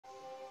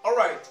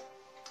Alright,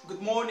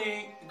 good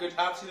morning, good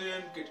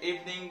afternoon, good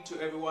evening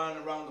to everyone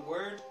around the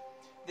world.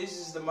 This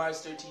is the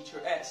Master Teacher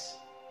S.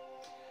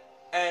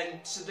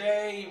 And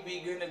today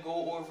we're going to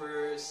go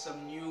over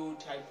some new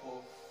type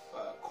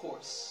of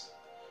course.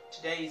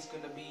 Today is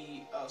going to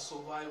be a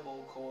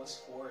survival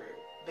course for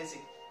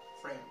basic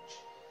French.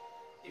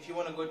 If you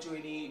want to go to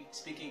any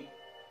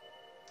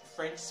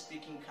French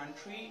speaking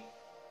country,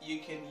 you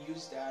can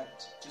use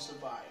that to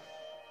survive.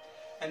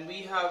 And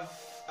we have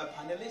a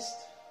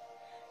panelist.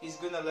 He's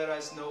going to let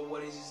us know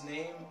what is his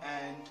name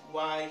and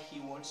why he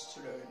wants to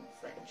learn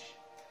French.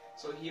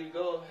 So here we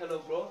go. Hello,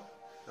 bro.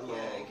 Hello.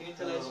 Yeah, can you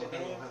tell us your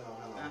name?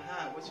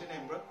 Hello. What's your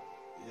name, bro?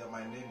 Yeah,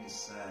 my name is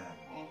Sam.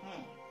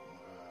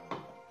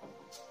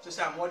 So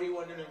Sam, what do you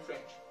want to learn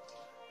French?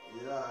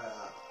 Yeah,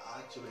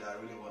 actually, I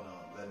really want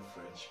to learn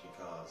French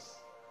because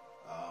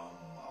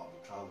I'll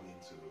be traveling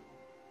to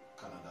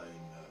Canada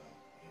in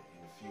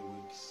a few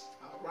weeks.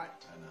 All right.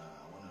 And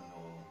I want to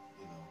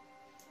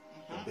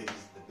know,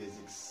 the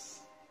basics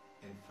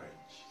in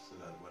French, so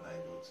that when I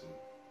go to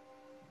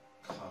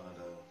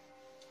Canada,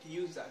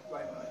 use that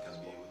right now. I can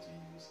be able to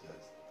use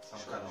some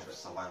kind of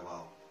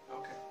survival.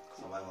 Okay.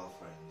 Cool. Survival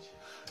French.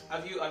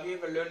 Have you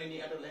ever learned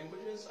any other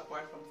languages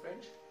apart from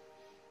French?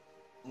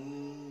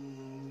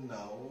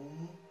 No.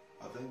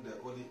 I think the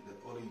only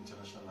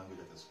international language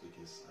I can speak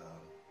is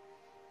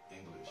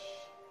English.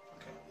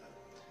 Okay.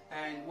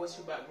 And what's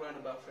your background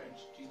about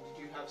French? Did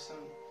you have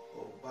some?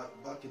 Well,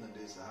 back in the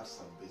days, I had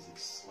some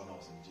basics when I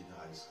was in junior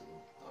high school.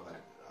 Okay. But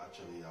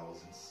actually, I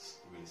wasn't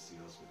really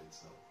serious with it,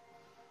 so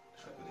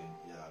I couldn't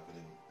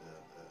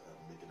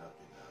make it up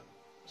in.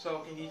 So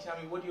can you tell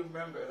me, what do you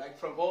remember? Like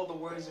from all the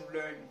words you've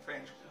learned in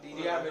French, did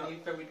you have any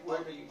favorite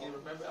word that you can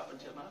remember up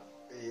until now?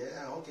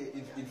 Yeah. Okay.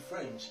 In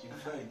French,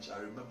 I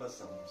remember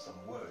some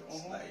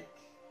words like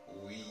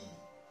oui,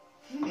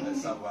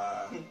 ça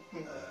va,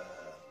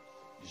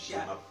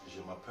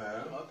 je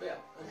m'appelle. Yeah,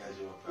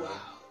 je m'appelle. Wow.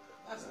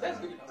 That's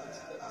good enough.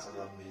 That's à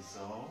la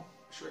maison.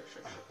 Sure.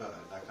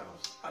 That kind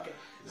of. Okay.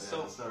 Yeah,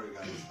 So sorry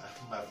guys,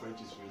 my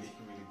French is really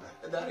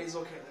bad. that is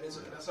okay.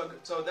 That's all good.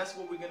 So that's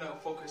what we're gonna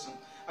focus on.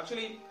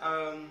 Actually,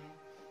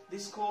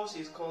 this course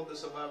is called the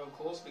survival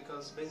course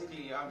because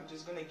basically I'm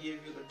just gonna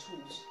give you the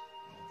tools.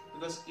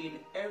 Because in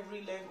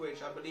every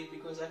language, I believe,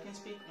 because I can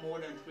speak more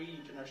than 3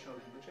 international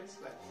languages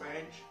like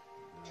French,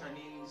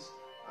 Chinese,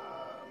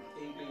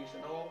 English,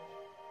 and all.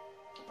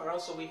 But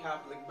also we have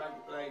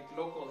like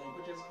local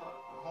languages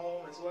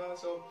home as well.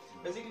 So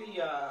basically,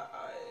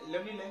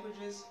 learning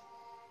languages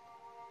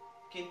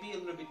can be a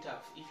little bit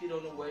tough if you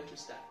don't know where to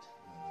start.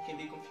 You can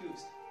be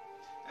confused.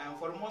 And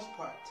for the most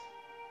part,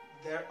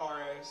 there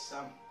are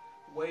some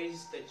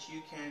ways that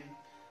you can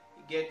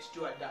get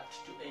to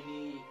adapt to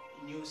any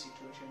new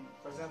situation.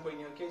 For example, in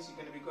your case, you're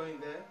going to be going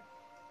there,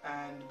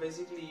 and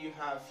basically you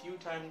have few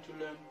time to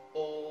learn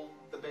all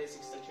the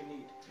basics that you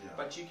need. Yeah.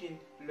 But you can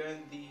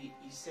learn the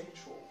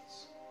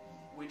essentials,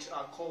 which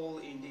are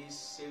called in this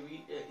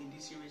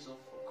series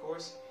of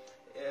course,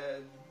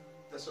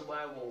 the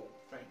survival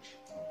French.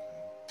 Okay.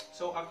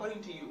 So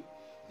according to you,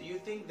 do you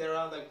think there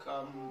are like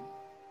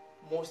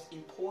most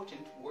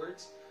important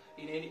words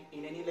in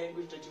any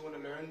language that you want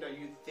to learn that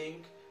you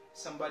think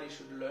somebody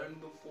should learn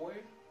before?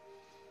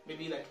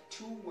 Maybe like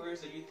 2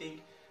 words that you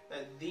think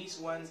that these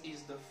ones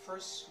is the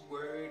first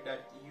word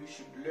that you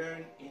should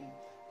learn in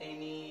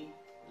any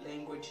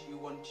language you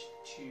want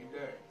to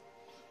learn.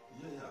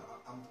 Yeah.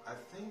 I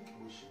think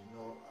we should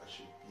know. I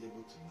should be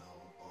able to know,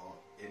 or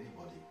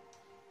anybody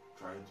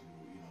trying to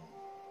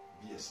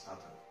be a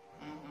starter.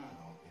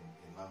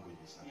 In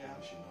languages, I think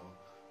we should know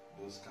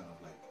those kind of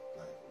like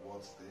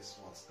what's this,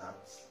 what's that.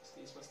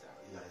 What's that?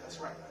 Yeah. That's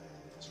right.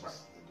 That's right.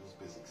 Those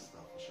basic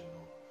stuff we should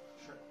know.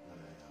 Sure.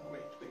 Yeah.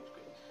 Great.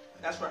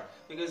 That's right.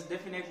 Because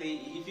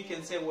definitely, if you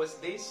can say what's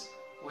this,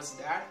 what's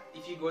that,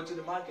 if you go to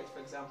the market, for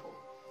example,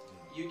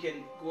 you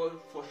can go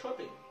for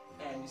shopping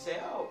and you say,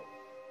 oh,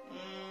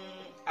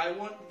 I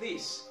want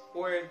this,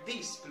 or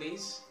this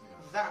please,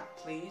 that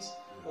please.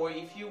 Or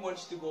if you want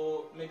to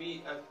go,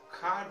 maybe a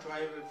car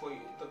driver for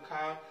you,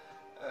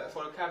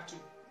 for a cab to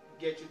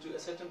get you to a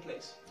certain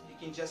place, you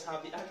can just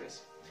have the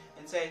address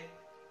and say,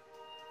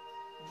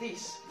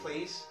 this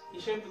place. You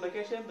shouldn't be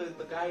location, but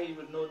the guy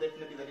will know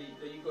definitely that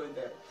you're going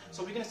there.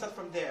 So we're gonna start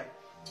from there.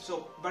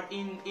 So, but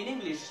in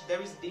English there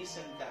is this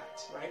and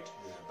that, right?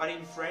 Yeah. But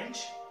in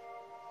French,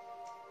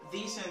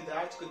 this and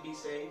that could be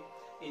said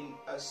in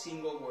a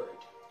single word,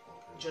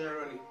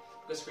 generally,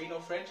 because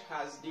French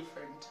has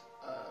different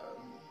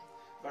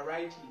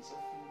varieties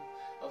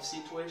of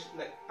situations.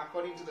 Like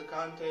according to the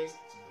context,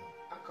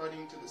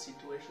 according to the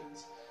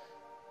situations,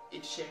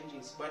 it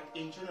changes. But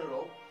in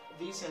general,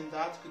 this and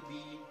that could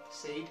be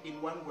said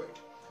in 1 word.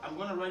 I'm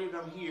going to write it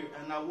down here,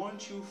 and I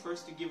want you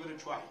first to give it a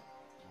try.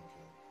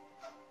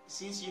 Okay.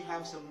 Since you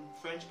have some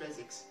French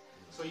basics.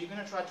 So you're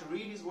going to try to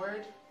read this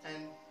word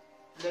and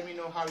let me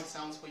know how it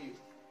sounds for you.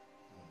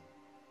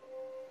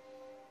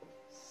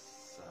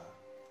 Sa.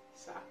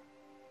 Sa.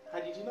 How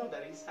did you know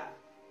that it's sa?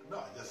 No,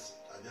 I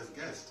just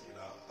guessed,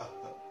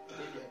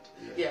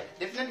 Brilliant. Yeah,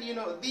 definitely,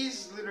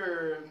 these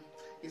little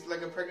It's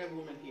like a pregnant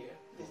woman here.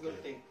 This Okay.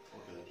 little thing.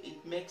 Okay.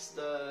 It makes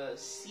the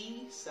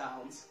C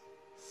sounds.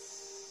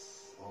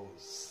 Oh.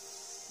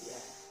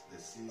 Yeah. The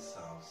C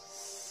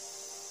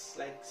sounds.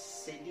 Like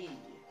CD.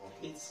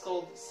 Okay. It's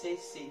called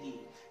CD.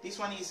 This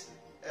one is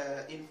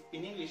in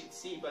English it's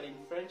C, but in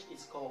French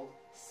it's called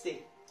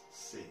C.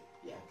 C.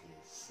 Yeah. Okay.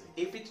 C.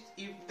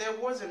 If there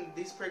wasn't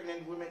this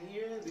pregnant woman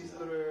here, this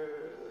little,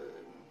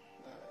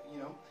 you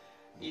know,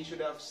 it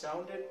should have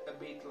sounded a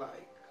bit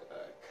like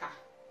K.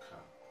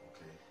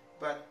 Okay.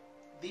 But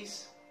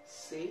this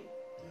C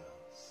Yeah.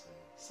 C.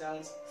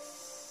 sounds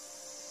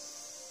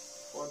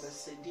for the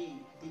CD.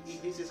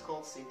 This is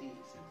called CD.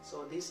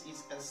 So this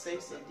is a C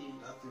CD.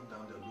 That thing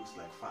down there looks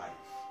like 5.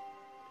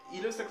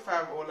 It looks like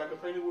 5 or like a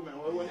pregnant woman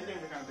or anything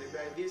Yeah, like that. yeah.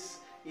 But this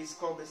is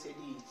called the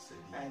CD.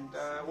 And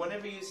CD.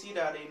 whenever you see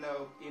that in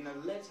a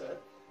letter,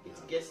 it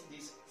Yeah. gets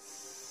this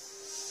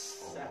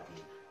Oh, sound.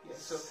 okay. Yeah.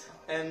 So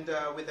and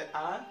with the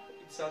R,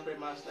 it sounds very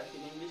much like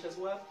in English as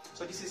well.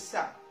 So this is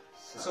sa.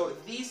 So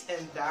this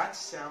and that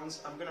sounds.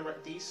 I'm gonna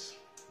write this.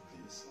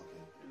 This.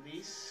 Okay.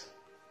 This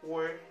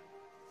or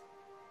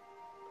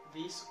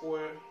this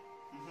or.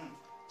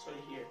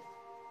 Sorry here.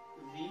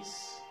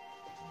 This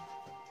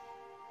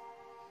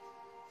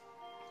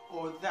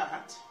or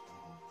that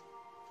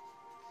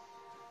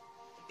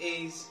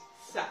is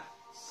sa.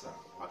 Sa.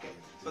 Okay,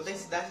 so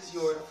that is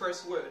your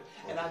first word,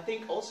 and I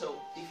think also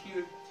if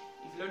you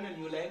learn a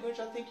new language,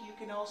 I think you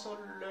can also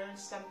learn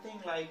something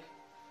like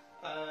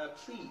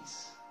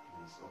please.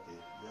 Please. Okay.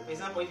 Yeah, For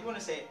example, if you want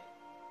to say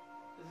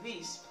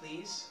this,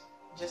 please,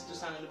 just to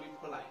sound a little bit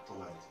polite,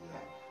 Polite. Yeah.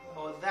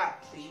 Yeah. or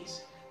that,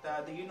 please.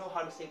 Do you know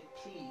how to say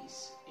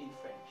please in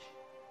French?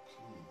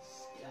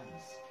 Please. Yeah.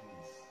 Please.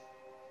 Please.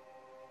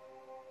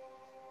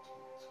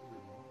 Tout le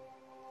monde.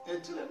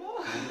 Tout le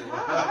monde.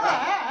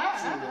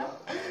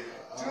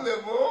 Tout le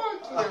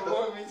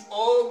monde means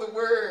all the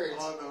words.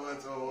 Oh no,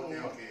 it's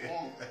okay.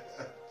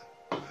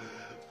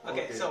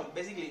 Okay, so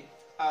basically,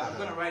 I'm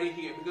gonna write it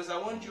here because I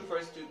want you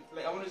first to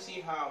I want to see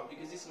how,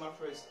 because this is my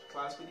first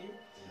class with you.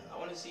 Yeah. I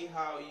want to see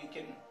how you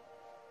can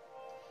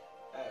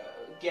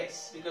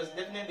guess, because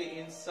definitely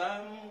in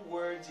some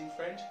words in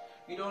French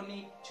you don't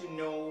need to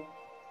know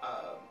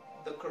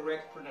the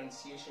correct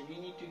pronunciation.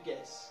 You need to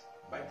guess.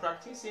 By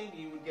practicing,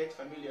 you will get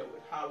familiar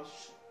with how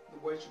the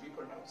word should be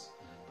pronounced.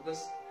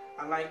 Because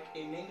unlike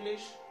in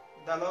English,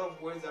 there are a lot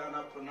of words that are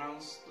not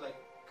pronounced, like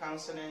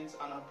consonants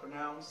are not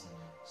pronounced.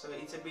 So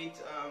it's a bit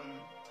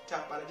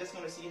tough, but I just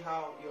want to see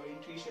how your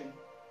intuition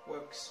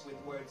works with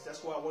words.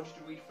 That's why I want you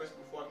to read first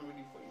before I can read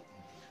it for you.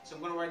 So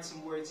I'm going to write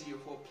some words here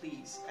for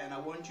please, and I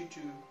want you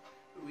to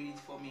read it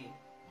for me.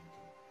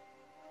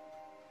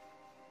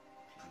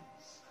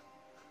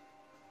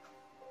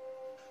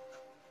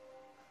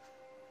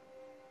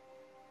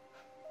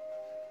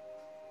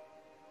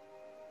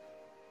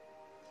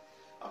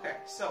 Okay,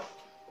 so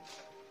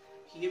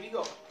here we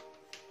go.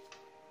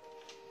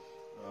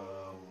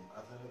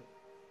 Attendez,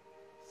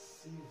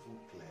 s'il vous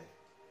plaît.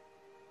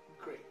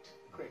 Great.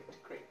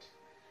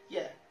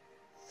 Yeah,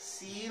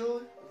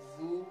 s'il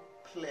vous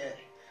plaît.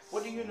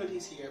 What do you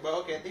notice here? But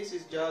okay, this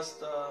is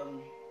just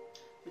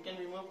we can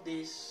remove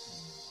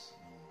this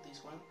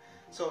one.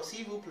 So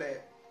s'il vous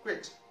plaît.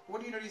 Great.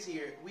 What do you notice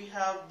here? We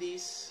have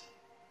this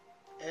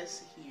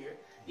S here.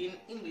 In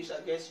English,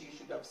 I guess you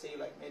should have said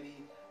like maybe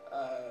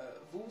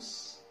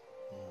vous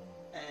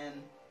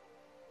and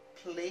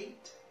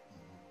plate.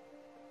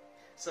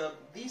 So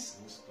this,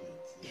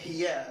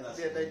 yeah,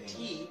 the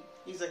T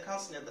is a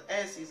consonant, the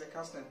S is a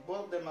consonant.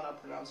 Both of them are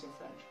not pronounced in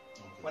French.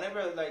 Okay.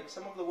 Whenever like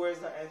some of the words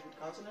that end with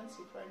consonants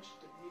in French,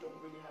 you don't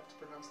really have to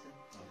pronounce them.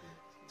 Okay.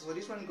 So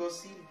this one goes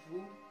s'il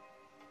vous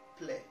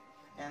plaît,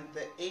 and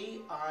the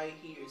AI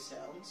here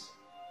sounds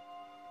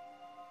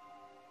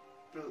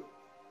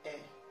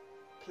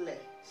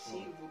plaît.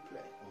 S'il vous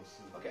plaît.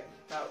 Okay,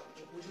 now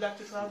would you like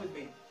to try with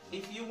me?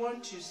 If you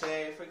want to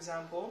say, for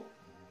example,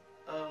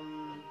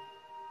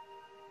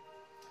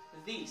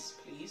 this,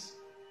 please.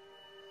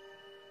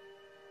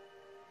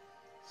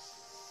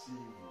 S'il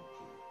vous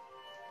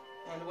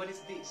plaît. And what is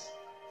this?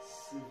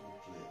 S'il vous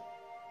plaît.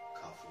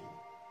 Café.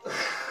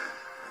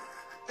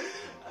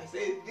 I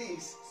say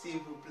this, s'il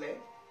vous plaît.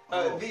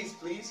 This,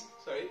 please.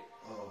 Sorry.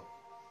 Oh.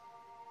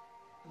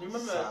 Do you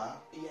remember? Ça.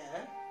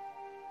 Yeah.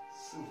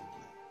 S'il vous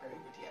plaît. Very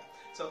good. Yeah.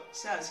 So,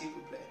 ça, s'il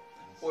vous plaît.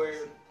 Or,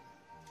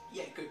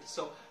 yeah, good.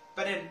 So,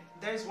 but then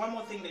there's one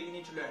more thing that you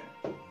need to learn.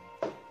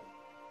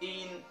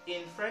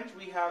 In French,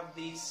 we have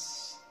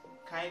this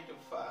kind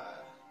of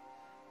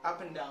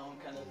up and down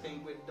kind of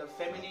thing with the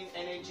feminine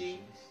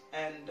energy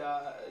and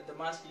the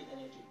masculine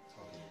energy.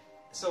 Okay.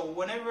 So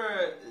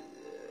whenever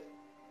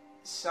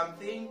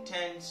something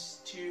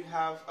tends to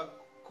have a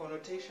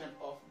connotation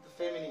of the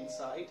feminine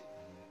side,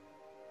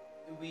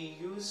 we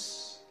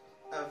use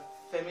a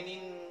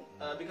feminine,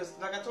 because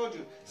like I told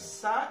you,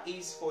 sa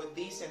is for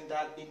this and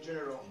that in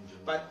general.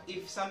 But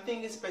if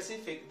something is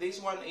specific, this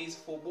one is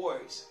for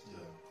boys.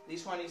 Yeah.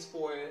 This one is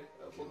for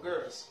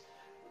girls.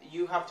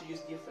 You have to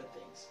use different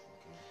things.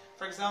 Okay.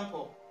 For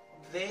example,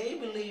 they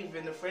believe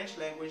in the French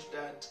language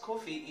that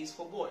coffee is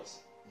for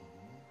boys.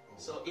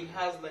 So it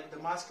has like the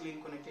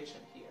masculine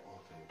connotation here.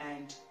 Okay.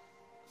 And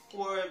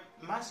for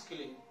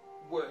masculine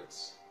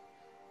words,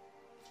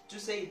 to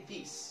say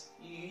this,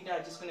 you're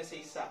not just going to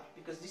say sa,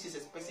 because this is a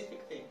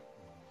specific thing.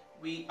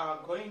 We are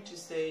going to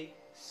say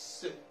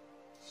s.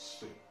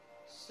 Se.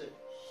 S.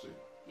 Se.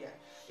 Yeah.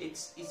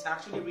 It's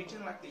actually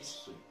written like this.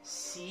 Se.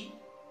 C.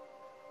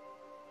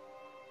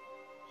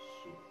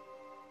 Se.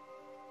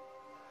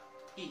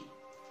 E.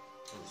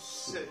 Oh,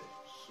 Se. se. Se.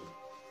 Se.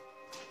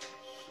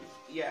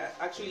 Yeah,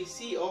 actually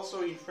C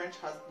also in French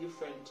has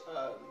different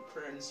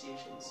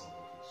pronunciations.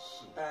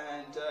 Se.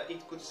 And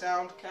it could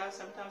sound ka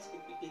sometimes,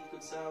 it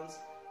could sound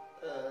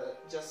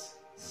just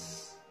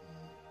s,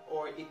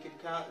 or it could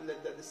count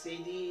the say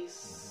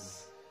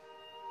this,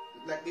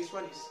 like this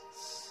one is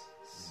s,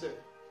 sir.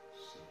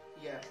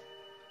 Yeah.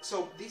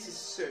 So this is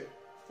sir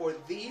for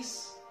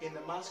this in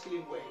the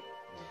masculine way,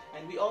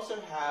 and we also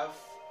have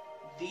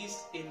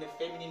this in the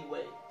feminine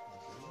way.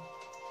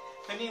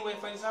 Feminine way,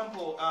 for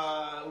example,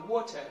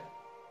 water.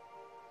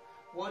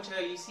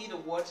 Water, you see the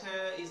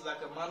water is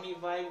like a mommy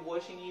vibe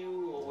washing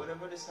you or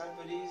whatever the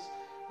cycle is,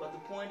 but the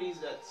point is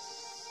that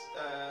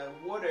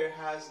water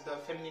has the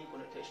feminine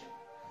connotation.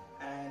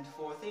 And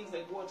for things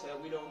like water,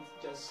 we don't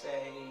just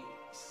say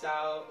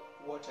sal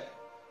water.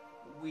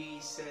 We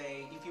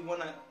say, if you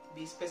want to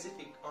be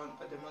specific on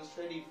a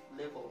demonstrative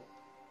level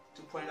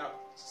to point out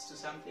to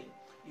something,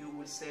 you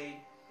would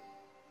say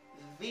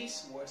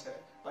this water,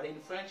 but in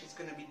French it's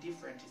going to be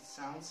different. It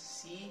sounds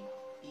C-E-T-T-E.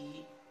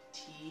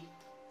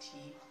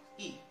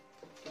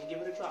 Can you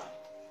give it a try?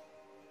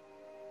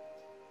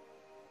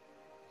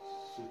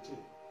 C'était.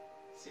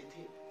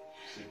 C'était.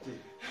 C'était.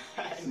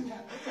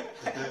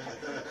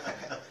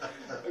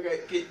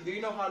 Okay, do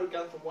you know how to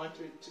count from 1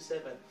 to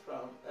 7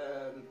 from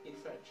in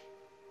French?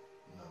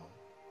 No.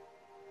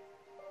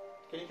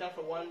 Can you count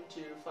from 1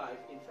 to 5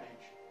 in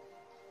French?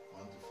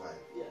 1 to 5.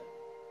 Yeah.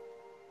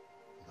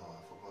 No,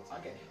 I forgot.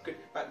 Okay, good.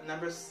 But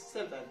number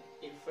 7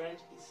 in French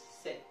is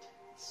set.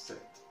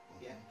 Set.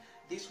 Yeah.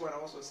 This one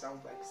also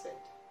sounds like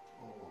set.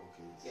 Oh,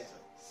 okay. Yeah.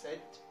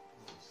 Set.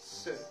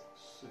 Set.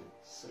 Sir.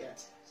 Set. Yeah.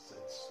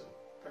 Set. Sir.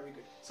 Very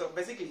good. So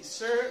basically,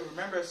 sir,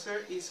 remember,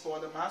 sir is for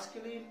the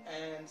masculine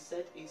and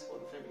set is for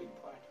the feminine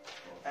part.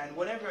 Okay. And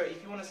whenever,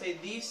 if you want to say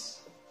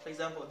this, for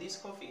example, this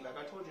coffee, like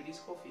I told you, this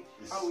coffee,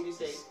 how would you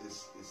say?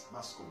 It's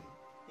masculine.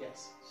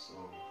 Yes.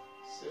 So,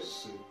 Sir.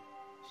 se.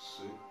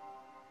 Se.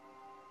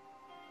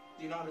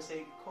 Do you know how to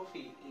say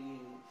coffee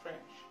in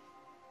French?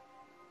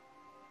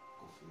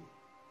 Coffee.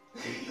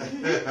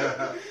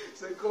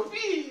 So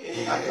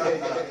coffee.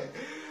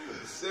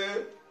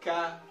 Ce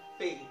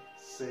café.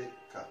 C'est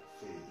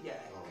café. Yeah,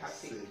 Oh,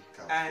 café. c'est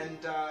café.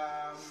 And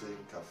c'est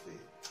café.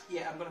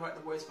 yeah, I'm gonna write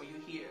the words for you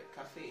here.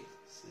 Café.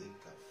 C'est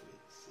café.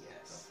 C'est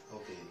Yes. café.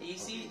 Okay. And you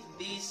see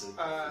okay, this. c'est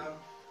café.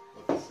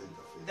 Okay, c'est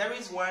café. There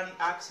is one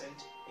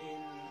accent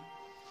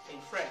in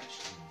French.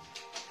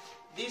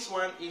 This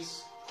one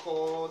is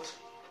called,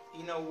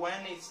 you know,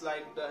 when it's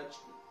like the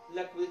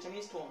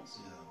Chinese tones.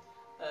 Yeah.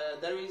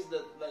 There is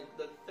the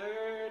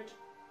third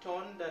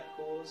tone that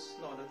goes,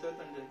 no, the third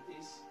tone like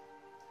this.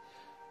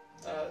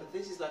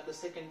 This is like the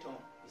second tone.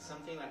 It's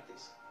something like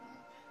this.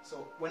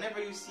 So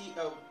whenever you see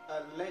a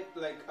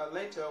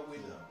letter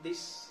with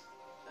these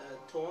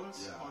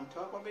tones on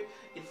top of it,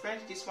 in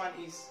French this one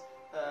is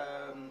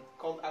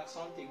called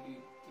accent aigu.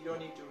 You don't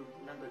need to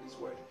remember this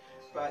word,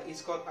 but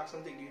it's called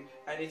accent aigu,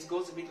 and it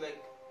goes a bit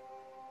like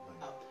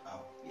up.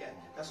 Yeah,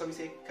 that's why we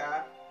say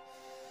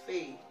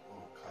café.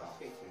 Oh,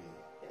 café.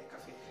 Yeah,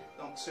 café.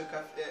 Donc ce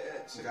café.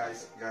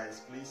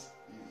 Guys, please,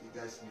 you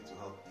guys need to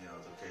help me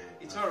out, okay?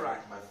 It's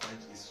alright. My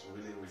French is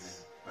really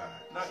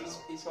bad. No,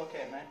 so, it's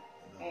okay, man.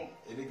 you know,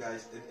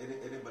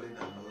 anybody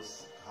that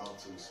knows how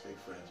to speak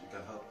French, you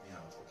can help me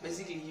out, okay?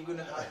 Basically, you're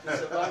gonna have to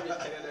survive in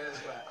Canada as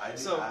well. I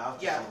have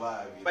to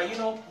survive. But you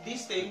know,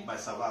 this thing, my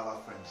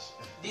survival French.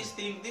 this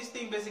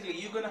thing, basically,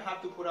 you're gonna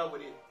have to put up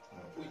with it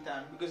with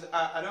time, because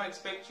I don't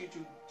expect you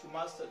to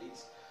master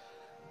this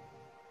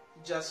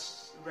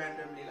just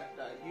randomly like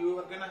that. You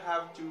are gonna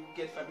have to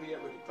get familiar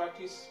with it.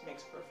 Practice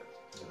makes perfect.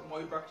 The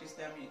more you practice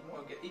them, the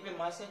more you get. Even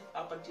myself,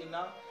 up until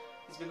now,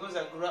 it's because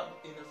I grew up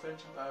in a French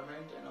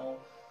environment and all.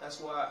 That's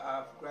why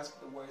I've grasped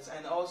the words.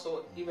 And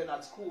also, even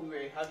at school, we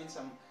were having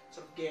some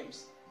sort of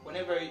games.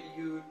 Whenever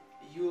you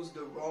use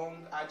the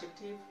wrong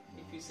adjective,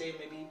 if you say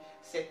maybe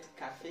set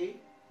café,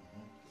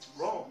 it's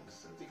wrong,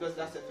 because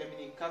that's a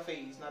feminine.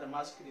 Café is not a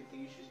masculine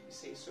thing. You should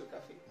say so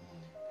café.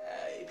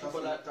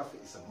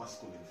 Café is a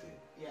masculine thing.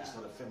 Yeah. It's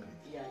not a feminine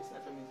thing. Yeah, it's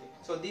not a feminine thing.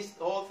 So this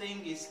whole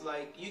thing is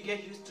like, you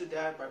get used to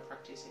that by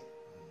practicing.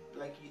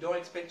 Like, you don't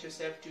expect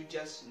yourself to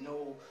just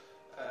know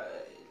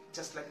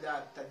just like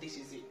that this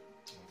is it.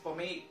 For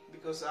me,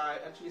 because I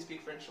actually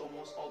speak French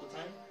almost all the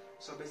time,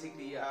 so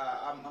basically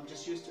I'm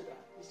just used to that.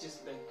 It's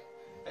just like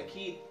a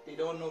kid, they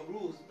don't know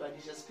rules, but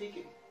they just speak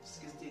it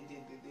because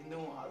they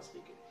know how to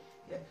speak it.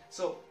 Yeah.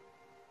 So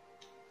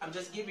I'm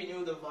just giving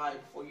you the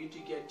vibe for you to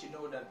get to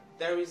know that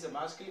there is a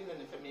masculine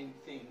and a feminine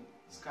thing.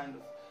 It's kind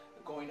of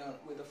going on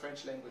with the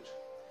French language,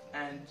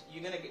 and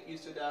you're gonna get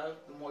used to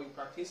that the more you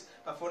practice.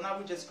 But for now,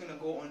 we're just gonna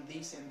go on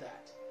this and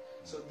that.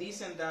 So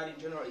this and that in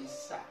general is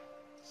ça.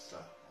 Ça.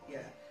 Okay.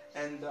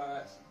 Yeah. And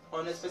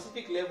on a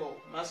specific level,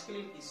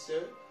 masculine is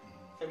ce,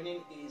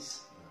 feminine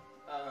is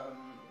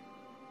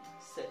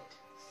cette.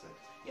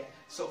 Yeah.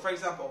 So for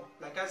example,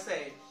 like I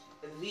said,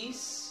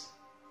 this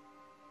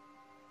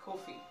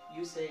coffee,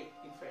 you say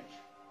in French.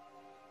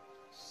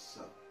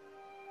 Ça.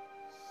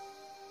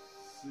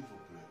 S'il vous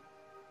plaît.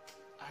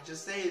 I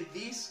just say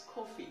this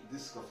coffee.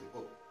 This coffee.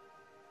 Oh.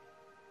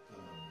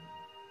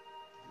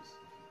 This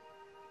coffee.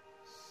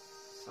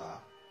 Ça.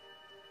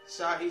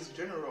 Ça is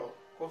general.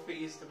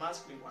 Coffee is the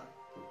masculine one.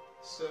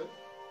 So.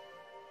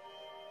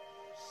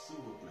 S'il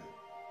vous plaît.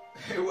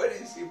 What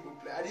is s'il vous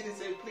plaît? I didn't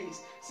say please.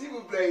 S'il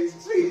vous plaît is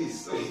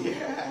please. So,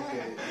 yeah.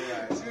 Okay.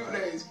 Right. S'il vous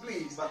plaît is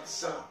please. But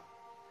ça.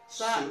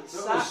 Ça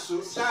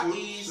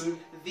is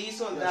this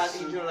or that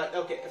in general.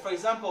 Okay. For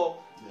example,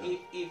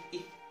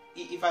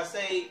 if I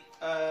say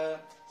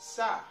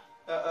ça,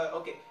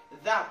 okay,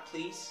 that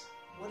please.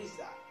 What is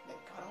that?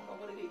 Like I don't know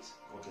what it is.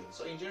 Okay.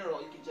 So in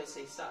general, you can just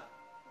say ça.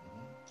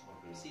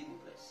 Okay. S'il vous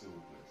plaît. S'il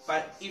vous plaît.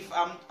 But if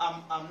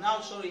I'm now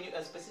showing you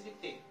a specific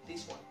thing,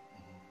 this one,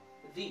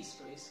 this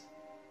please.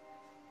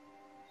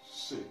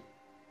 Ce.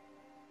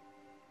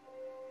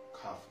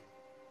 Café.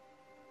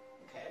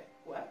 Okay.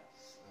 What?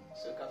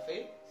 Ce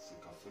café. Ce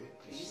café.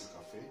 Please. Ce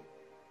café.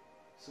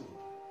 S'il vous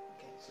plaît.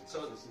 Okay. Ce So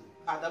café, s'il vous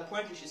plaît. at that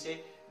point you should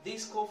say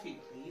this coffee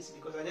please,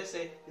 because I just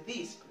said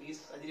this please.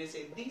 I didn't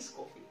say this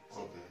coffee.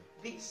 So Okay.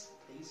 this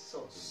please.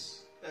 So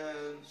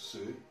Ce.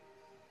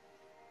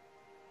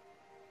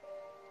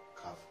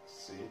 Café.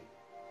 Ce.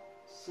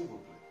 S'il vous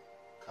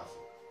plaît. Café.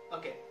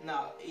 okay.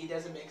 Now it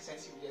doesn't make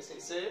sense if you just say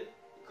sir.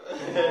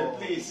 Oh.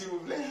 Please, s'il vous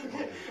plaît.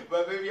 Okay.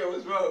 But maybe I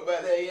was wrong.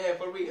 But yeah,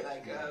 for real,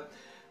 like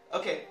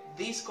okay,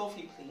 this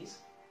coffee please.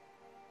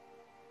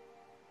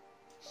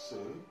 Ce.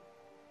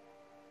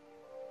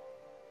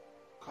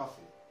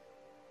 Café.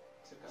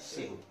 Ce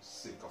S'il café. vous plaît.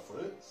 Ce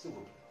café. S'il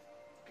vous plaît.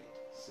 Okay.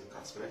 Ce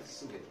That's café. perfect.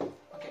 S'il vous Good. plaît.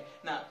 Okay.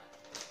 Now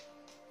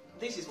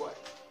this is what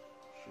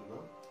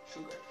Sugar.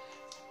 sugar.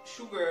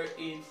 Sugar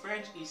in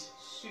French is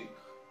sucre.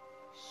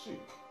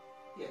 Sucre.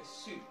 Yeah,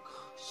 sucre.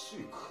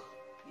 Sucre.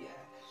 Yeah.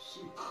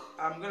 Sucre.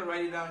 I'm gonna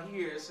write it down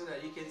here so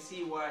that you can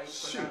see why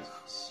it's pronounced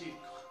sucre.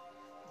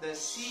 The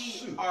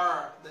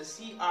CR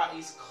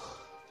is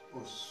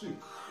Oh, sucre.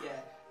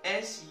 yeah,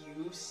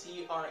 SUCRE.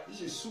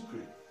 C'est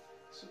sucré.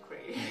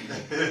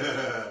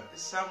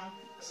 Sucre.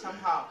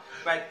 Somehow,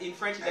 but in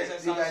French it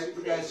doesn't sound You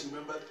sucre. guys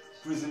remember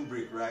Prison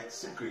Break, right?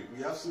 Sucre.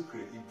 We have sucre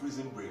in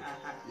Prison Break.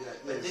 Yeah,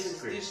 But this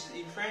sucre. is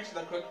in French.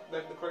 The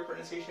correct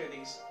pronunciation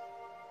is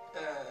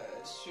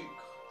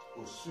sucre.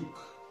 Oh,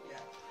 sucre. Yeah.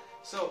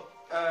 So,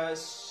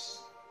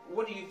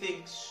 what do you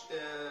think?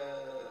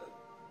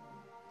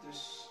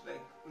 This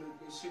like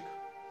sucre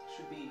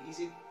should be? Is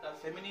it a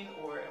feminine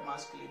or a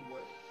masculine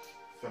word?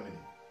 Feminine.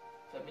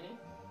 Feminine.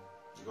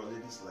 Because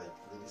ladies like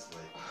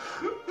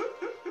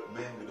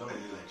men. We don't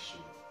really like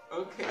sugar.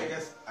 Okay.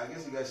 I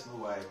guess you guys know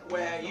why. Well,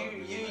 men don't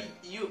really like.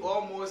 you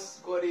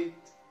almost got it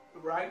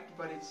right,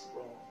 but it's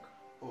wrong.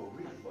 Oh,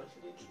 really?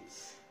 Unfortunately.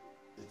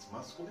 It's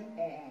masculine.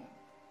 Mm.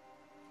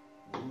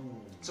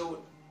 Ooh. So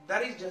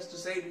that is just to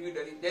say to you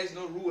that there's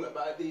no rule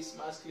about this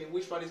masculine.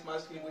 Which one is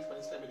masculine? Which one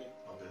is feminine?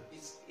 Okay.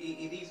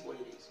 It is what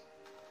it is.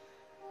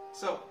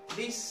 So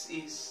this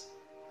is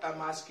a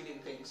masculine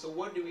thing. So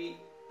what do we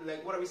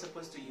like? What are we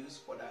supposed to use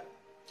for that?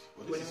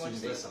 Well, When this you want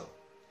is to say- universal.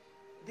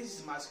 This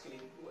is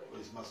masculine word. Oh,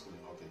 it's masculine.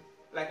 Okay.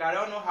 Like I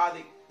don't know how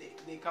they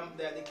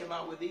came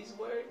out with this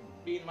word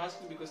being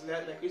masculine, because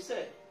like you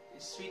said,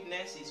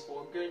 sweetness is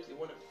for girls. They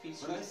want to feel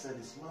When I sweet. said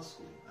it's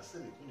masculine, I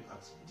said it when you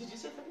asked me. Did you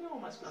say feminine or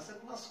I masculine? said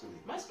masculine.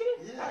 Masculine?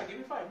 Yeah. Ah, give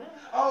me 5, man.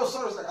 Oh,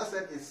 sorry. I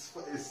said it's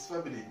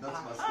feminine, not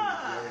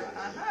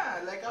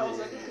masculine. Like I was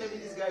like, Yeah.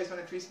 maybe this guy is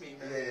gonna twist me,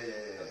 man.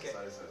 Yeah. Okay.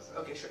 Sorry.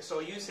 Okay, sure. So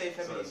you say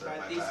feminine, Sorry,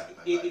 but my bad.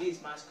 it is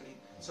masculine.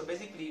 So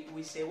basically,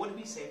 we say, what do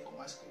we say for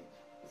masculine?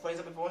 For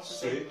example, if I want to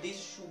say Say. this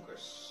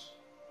sugars,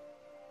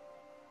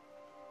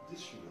 This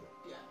sugar.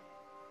 yeah,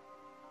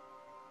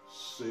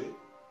 C'est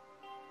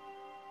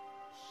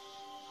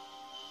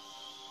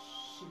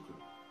sucre.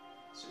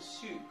 so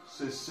sucre,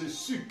 C'est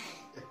sucre.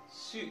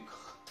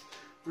 sucre,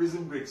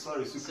 Prison Break.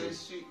 Sorry, sucre. c'est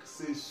sucre,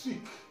 C'est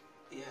sucre.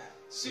 yeah,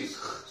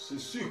 sucre. C'est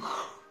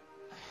sucre.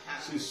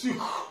 C'est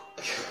sucre.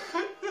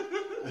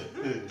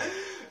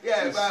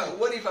 Yeah, C'est but sucre.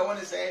 what if I want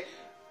to say,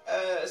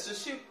 ce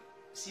sucre,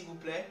 s'il vous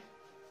plaît?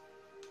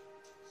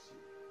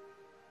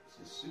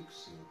 C'est sucre,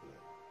 s'il vous plaît.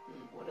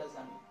 What does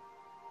that mean?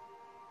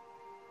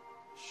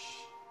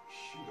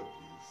 Sugar,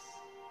 please.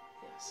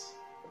 Yes.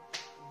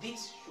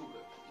 This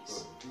sugar,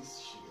 please. Oh, this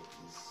sugar,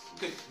 please.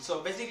 Good.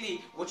 So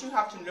basically, what you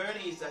have to learn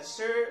is that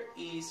sir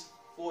is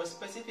for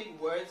specific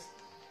words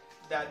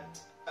that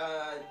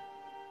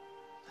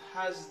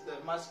has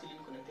the masculine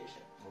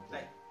connotation. Okay.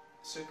 Like,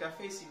 ce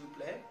café, s'il vous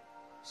plaît.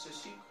 Ce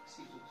sucre,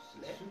 s'il vous C'est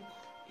plaît. sucre.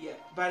 Yeah.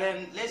 But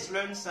then let's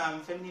learn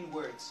some feminine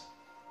words.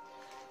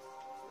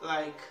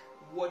 Like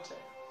water.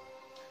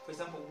 For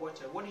example,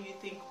 water. What do you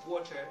think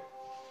water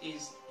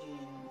is in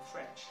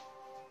French?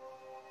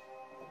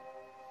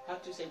 How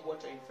to say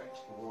water in French?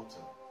 Water.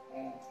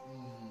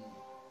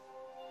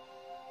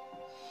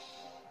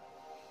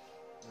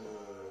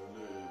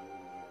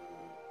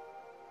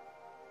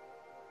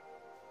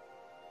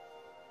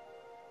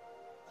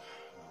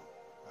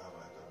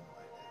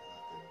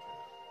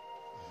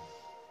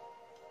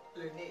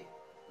 Le nez.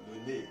 Le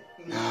nez.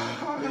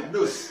 Le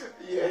nose.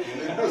 Yeah.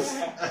 Le nose.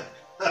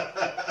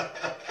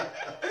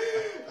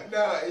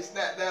 No, it's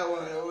not that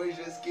one. I was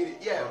just kidding.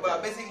 Yeah, Okay.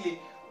 but basically,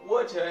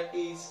 water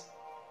is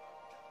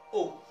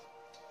O.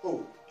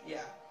 Oh.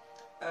 Yeah.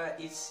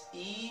 It's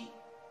E-A-U.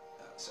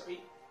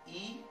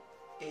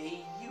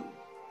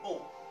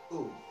 O.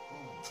 Oh.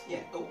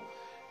 Yeah, O.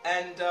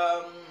 And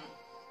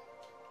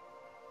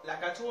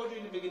like I told you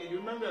in the beginning, you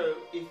remember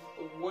if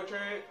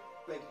water,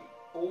 like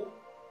O,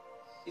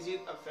 is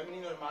it a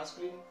feminine or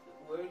masculine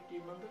word? Do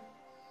you remember?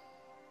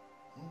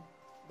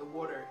 The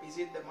water, is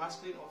it the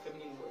masculine or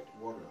feminine word?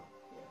 Water.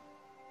 Yeah.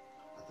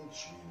 I think it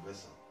should be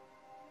universal.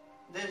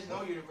 There's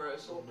no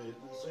universal. No, it's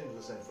not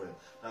universal in French.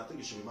 I think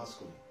it should be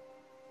masculine.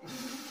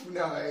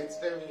 No, it's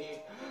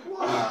feminine.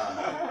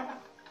 Wow.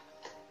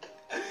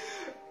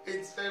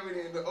 It's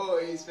feminine. The O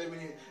is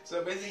feminine.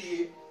 So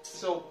basically,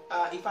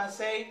 if I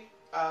say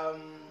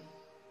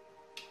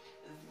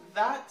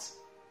that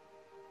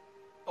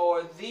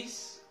or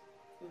this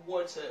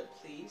water,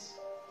 please.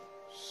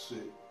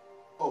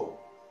 Oh.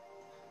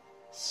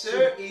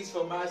 Sir is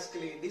for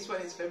masculine. This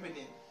one is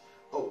feminine.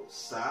 Oh,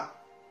 sa.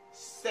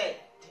 Set.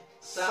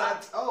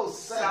 Set. Oh,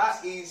 set. Sa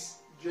is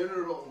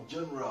general.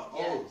 General.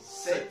 Yeah. Oh,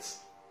 set.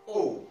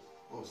 Oh.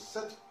 Oh,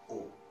 set.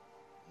 Oh.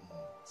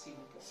 S'il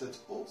vous plaît. Set.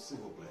 Oh, s'il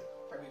vous plaît.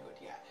 Very good,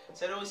 yeah.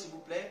 C'est l'eau, s'il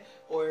vous plaît.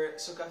 Or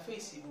ce café,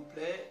 s'il vous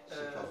plaît. Ce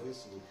café,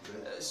 s'il vous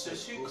plaît. Ce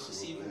sucre,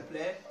 s'il vous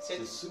plaît.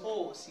 Cette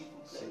eau, s'il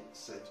vous plaît.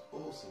 Cette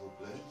eau, s'il vous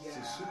plaît. Yeah.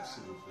 Ce sucre,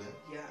 s'il vous plaît.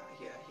 Yeah.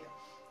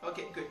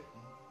 Okay, good.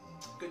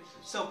 Good.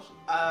 So,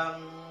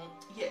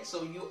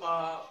 so you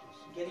are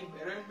getting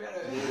better and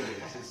better.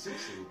 Yeah, c'est sucre,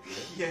 s'il vous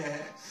plaît. Yeah.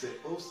 C'est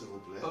eau, s'il vous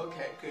plaît.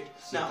 Okay, good.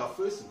 Ce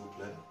café, s'il vous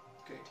plaît.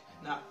 Good.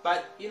 Now,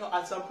 but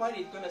at some point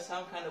it's gonna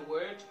sound kind of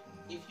weird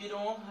if you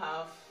don't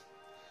have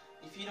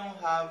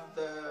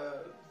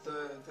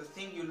the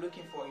thing you're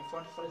looking for in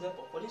front. For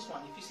example, for this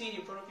one, if you see it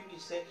in front of you, you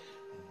say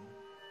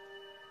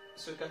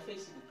 "Ce café,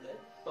 s'il vous plaît."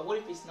 But what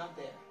if it's not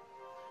there?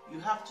 You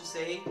have to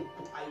say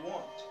 "I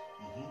want."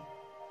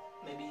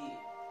 Maybe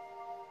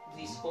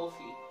this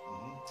coffee,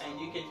 and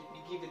you give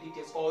the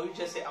details, or you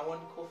just say "I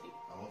want coffee."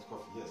 I want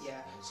coffee. Yes.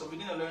 Yeah. So we're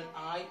gonna learn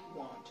 "I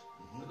want."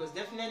 Because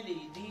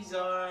definitely these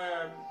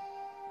are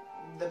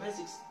the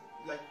basics.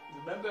 Like,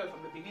 remember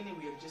from the beginning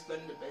we have just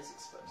learned the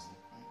basics first.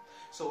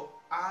 So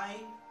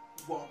I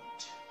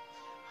want.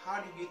 How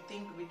do you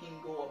think we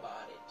can go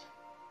about it?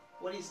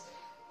 What is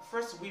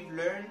first we've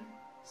learned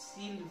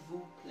s'il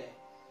vous plaît.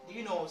 Do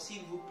you know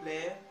s'il vous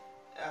plaît?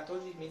 I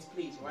told you it means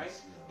please, right?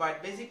 Yes, yeah.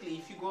 But basically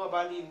if you go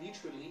about it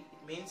literally,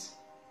 it means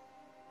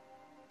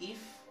if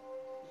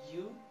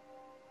you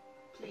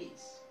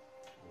please.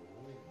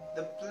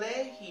 The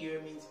play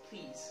here means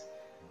please.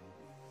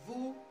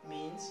 Vous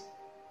means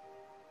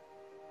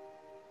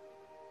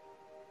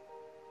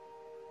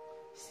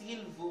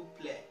s'il vous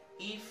plaît,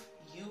 if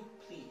you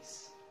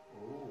please.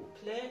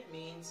 Play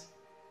means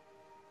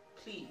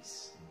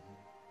please.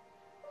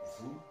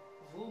 Vous.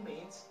 Vous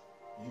means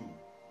You.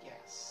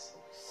 yes.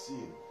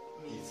 S'il.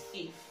 Means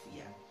if.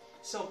 Yeah.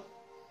 So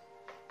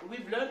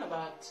we've learned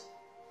about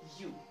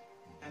you,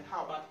 and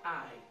how about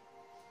I?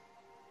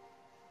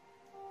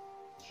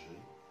 Je.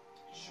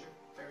 Je.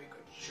 Very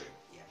good. Je.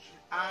 Yeah.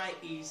 I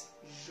is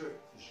je.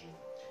 Je.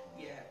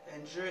 Yeah,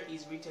 and je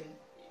is written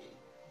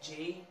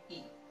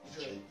J-E.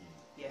 Je. J-E.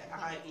 Yeah,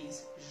 I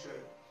is je.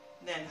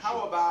 Then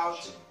how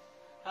about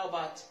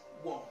want?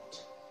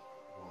 Want.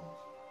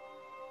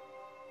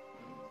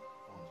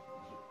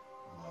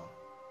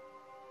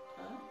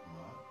 Huh?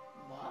 Ma.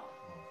 Ma.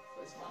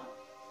 What's ma?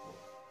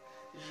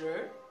 Je.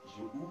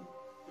 Je ou.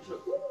 Je.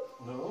 Ooh.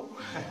 No.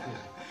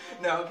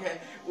 No, okay.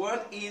 One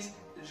is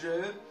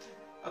je.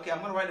 Okay,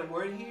 I'm gonna write a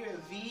word here.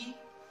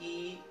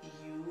 V-E-U-X.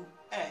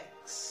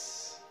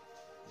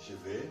 Je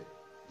vais.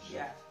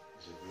 Yeah.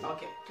 Je vais.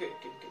 Okay, good.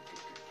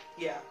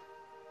 Yeah.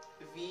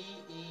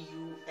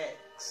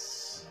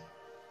 V-E-U-X.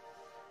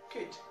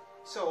 Good.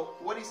 So,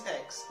 what is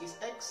X? Is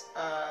X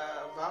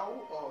a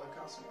vowel or a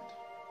consonant?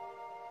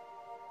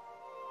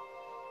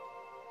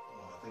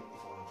 No, I think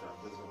if I want to try, I'm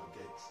just going to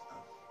get.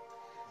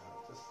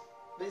 Just.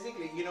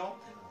 Basically,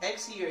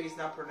 X here is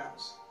not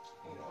pronounced.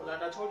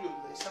 Like I told you,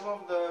 some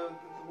of the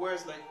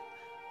words like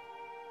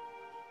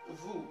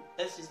vous,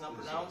 S is not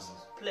pronounced.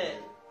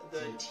 Play,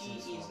 the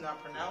T is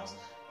not pronounced.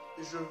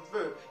 Je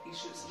veux, you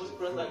should supposed to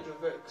pronounce like je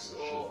veux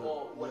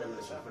or whatever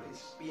the stuff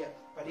is. Yeah,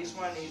 but this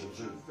one is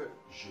je veux.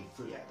 Je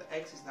veux. Yeah, the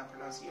X is not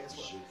pronounced here as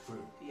well. Je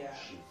veux. Yeah.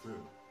 Je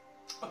veux.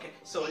 Okay,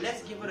 so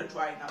let's give it a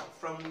try now.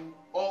 From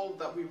all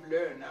that we've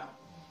learned now,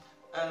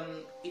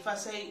 if I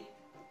say,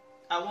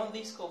 I want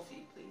this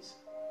coffee, please.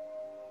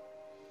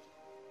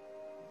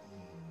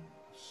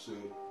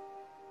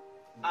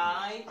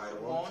 I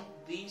want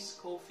this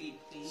coffee,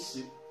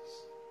 please.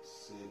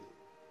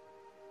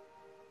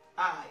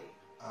 I.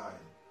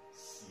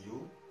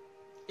 You.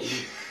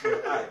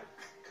 I.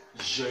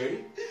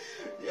 Je.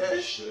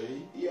 Yes.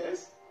 Je.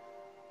 Yes.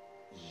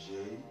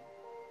 J'ai.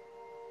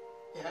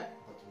 Yeah.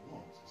 But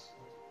what?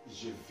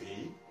 Je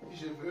vais.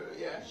 Je veux,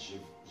 yeah. Je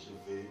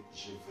vais.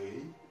 Je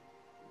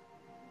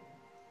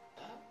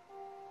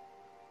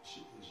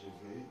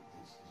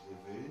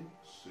vais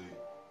ce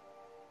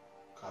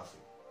café.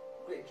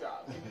 Great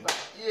job.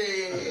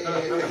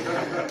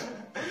 Yeah.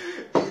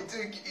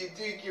 It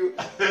took you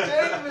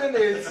 10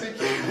 minutes.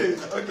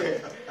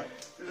 Okay.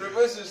 Je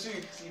veux ce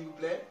sucre, s'il vous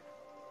plaît.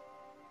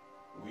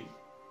 Oui.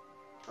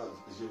 Ah,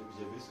 je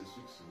vais ce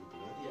sucre, s'il vous plaît.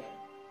 Yeah.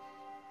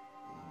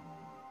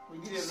 We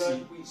didn't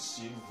learn we.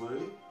 S'il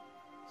veut.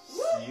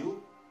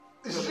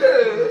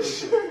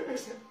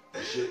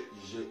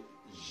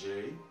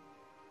 J'ai.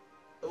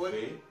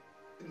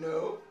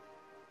 No.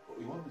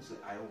 You want me to say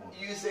I want?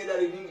 You say that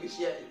in English,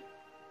 yeah.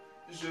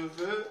 Je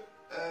veux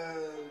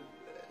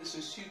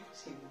ce sucre,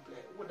 s'il vous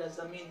plaît. What does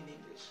that mean in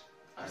English?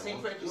 I'm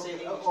saying French, you say in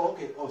English. Oh,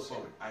 okay. Oh,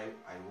 sorry. I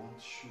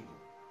want sugar.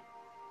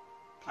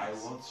 Please. I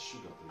want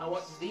sugar, please. I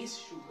want this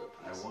sugar,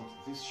 please. I want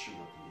this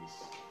sugar, please.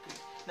 Okay.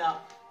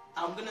 Now,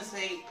 I'm gonna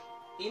say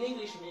in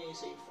English and then you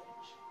say in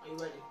French. Are you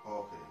ready?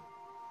 Okay.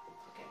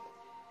 Okay.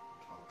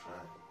 I'll try.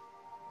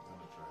 I'm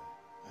gonna try.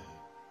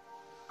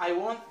 I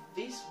want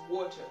this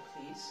water,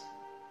 please.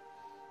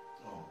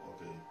 Oh,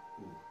 okay.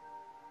 Ooh.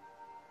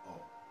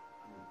 Oh.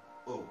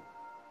 Ooh. Oh.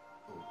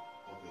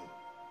 Okay.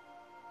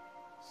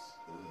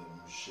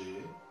 Je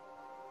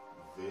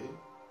vais.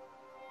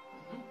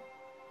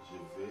 Je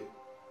vais.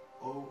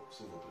 Oh,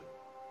 s'il vous plaît.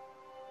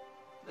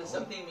 There's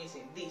something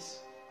missing.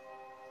 This.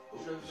 Oh,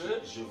 Je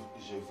veux. Je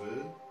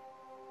veux.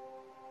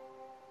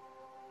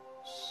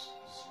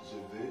 Je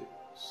vais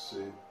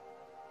ce.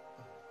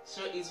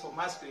 So is for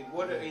masculine.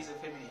 Water is a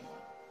feminine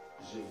one.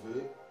 Je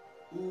veux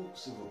où,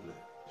 s'il vous plaît.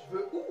 Je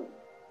veux où?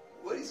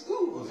 What is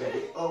où? Je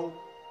veux oh.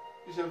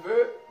 Je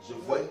veux. Je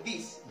veux. What?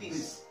 This.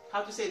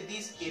 How to say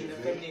this in the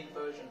feminine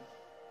version?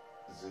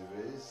 Je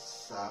veux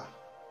ça.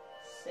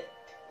 Set.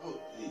 Oh,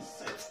 it's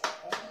set.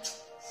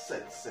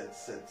 Set.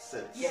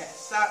 Yeah,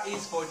 ça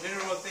is for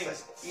general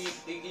things.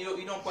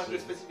 You don't point to a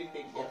specific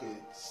thing. Yeah. Okay,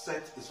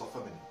 set is for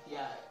feminine.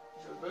 Yeah,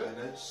 je veux. And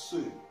then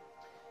ce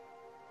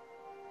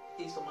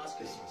is for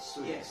masculine.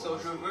 Yeah, so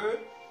je veux.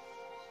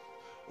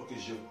 Okay,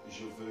 je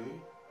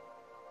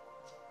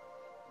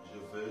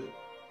veux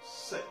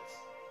set,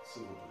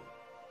 s'il vous plaît.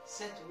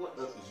 Set what?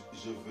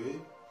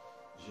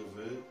 Je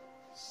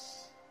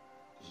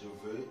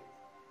veux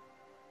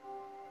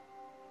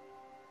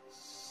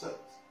set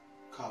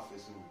café,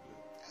 s'il vous plaît.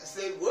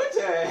 Say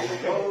water.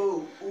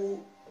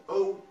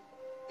 Oh.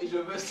 Je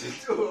veux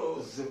set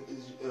eau. Je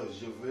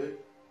veux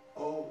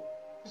oh.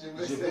 Je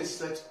veux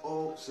set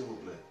eau, s'il vous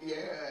plaît.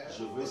 Yeah.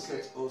 Je veux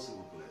set eau, s'il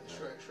vous plaît. Yeah.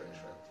 Sure.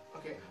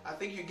 Okay, I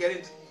think you get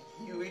it.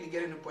 You really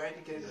get in the point.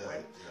 You get in the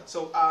point. Yeah.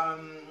 So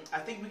I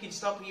think we can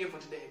stop here for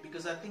today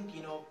because I think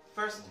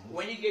first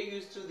when you get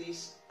used to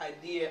this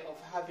idea of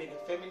having a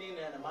feminine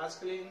and a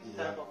masculine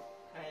type of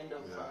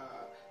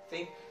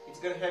thing, it's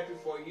gonna help you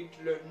for you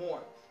to learn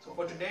more. So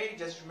for today,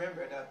 just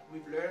remember that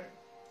we've learned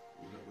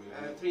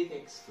three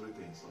things.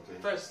 Okay.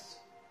 First,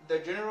 the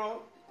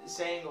general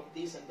saying of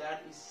this and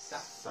that is sa.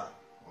 Sa.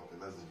 Okay,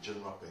 that's the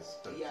general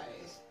perspective. Yeah.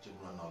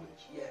 General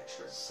knowledge. Yeah,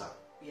 sure. Sa.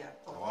 Yeah.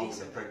 The one with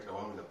the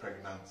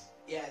pregnant.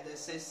 Yeah, the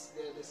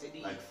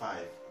CD. Like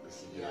 5. The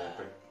CD.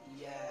 Yeah.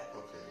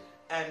 Okay.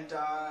 And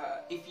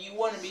if you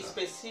want to be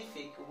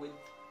specific with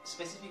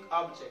specific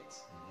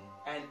objects,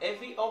 and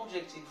every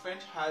object in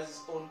French has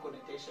its own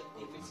connotation,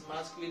 if it's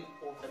masculine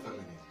or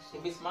feminine. So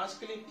if it's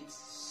masculine, it's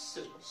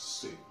se.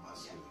 Se,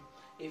 masculine.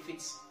 Yeah. If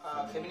it's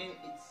feminine,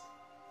 it's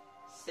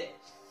set.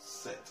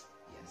 Set.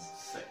 Yes.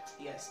 Set.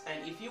 Yes.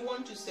 And if you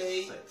want to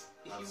say set.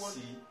 If you want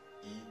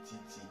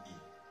C-E-T-T-E.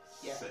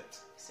 Yeah. Set.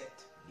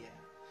 Set. Yeah.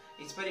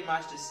 It's pretty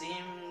much the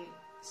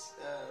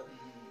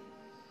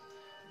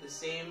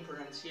same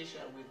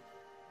pronunciation with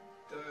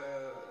the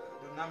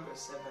number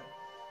 7.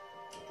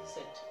 Okay.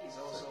 Set is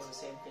also the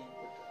same thing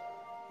with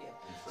in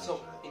French, so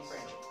right? in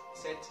French,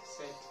 set,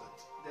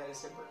 they're the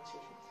same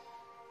pronunciation.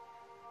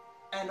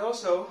 And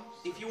also,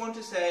 if you want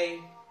to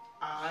say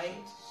I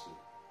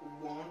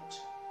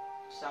want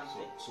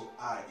something, so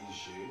I is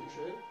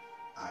je.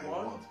 I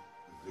want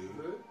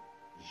veux.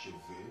 Je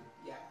veux.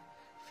 Yeah.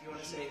 If you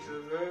want to say je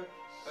veux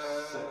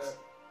set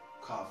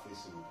café,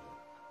 s'il vous plaît.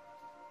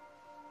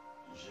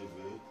 Je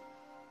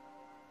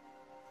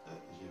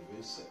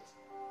veux set.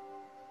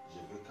 Je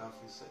veux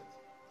café set.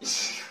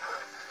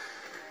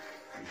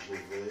 Je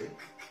vais.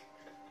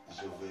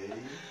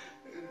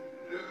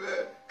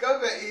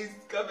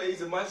 Café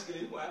is a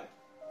masculine one.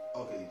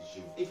 Okay,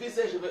 if you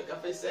say je veux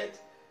café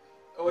set,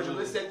 or je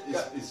veux set,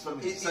 it's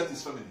feminine. Set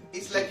is feminine.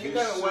 It's like you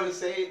kind of want to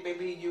say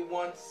maybe you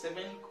want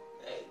 7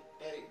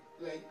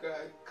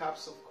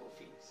 cups of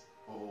coffee.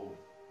 Oh,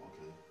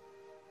 okay.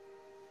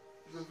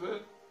 Je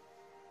veux.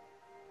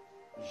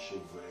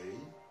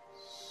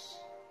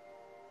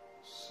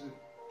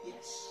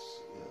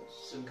 Yes.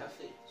 Ce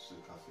café.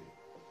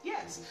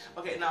 Yes.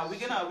 Okay. Now we're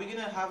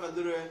gonna have a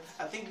little.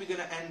 I think we're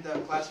gonna end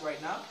the class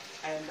right now,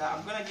 and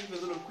I'm gonna give you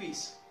a little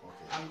quiz.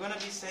 Okay. I'm gonna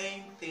be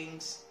saying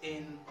things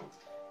in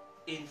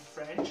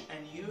French,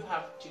 and you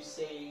have to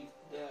say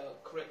the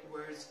correct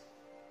words,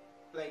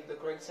 like the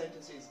correct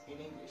sentences in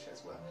English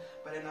as well.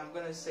 But then I'm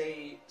gonna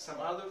say some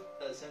other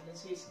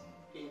sentences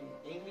in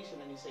English,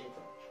 and then you say in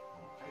French.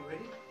 Are you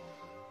ready?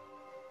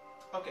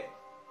 Okay.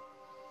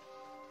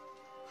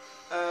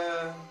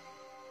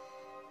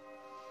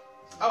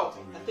 Oh,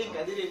 I think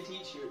I didn't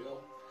teach you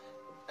though,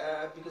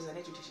 because I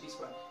need to teach this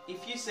one.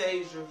 If you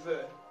say je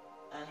veux,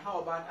 and how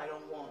about I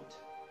don't want?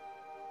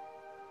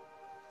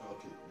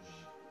 Okay.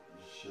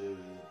 Je.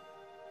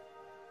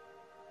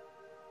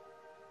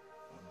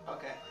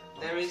 Okay.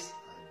 There is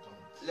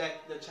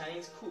like the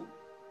Chinese ku.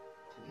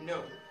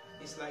 No.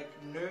 It's like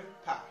ne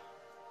pas.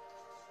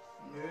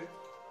 Ne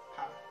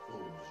pas.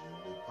 Oh, je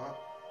ne pas.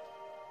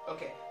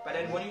 Okay, but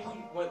then when you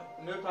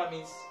ne pas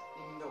means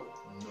no.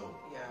 No.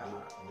 Yeah.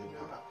 Ne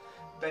pas.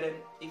 But then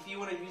if you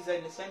want to use that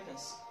in a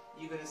sentence,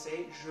 you're gonna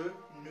say je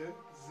ne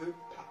veux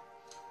pas.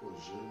 Oh,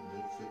 je ne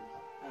veux pas.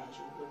 Ah,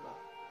 je ne veux pas.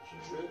 Je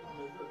ne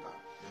veux pas.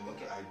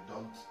 Okay. I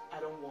don't want. I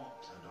don't want.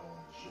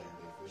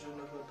 Je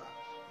ne veux pas.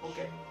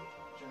 Okay.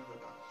 Je ne veux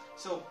pas.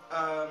 So,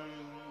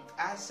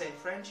 I say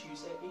French, you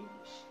say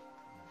English.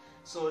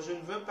 So, je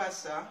ne veux pas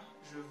ça,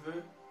 je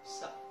veux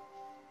ça.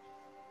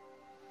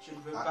 Je ne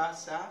veux pas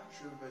ça,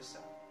 je veux ça.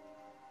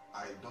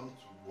 I don't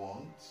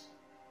want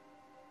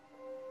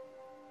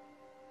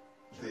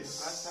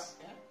this.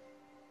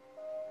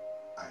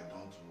 I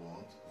don't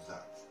want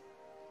that.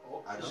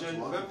 Oh, je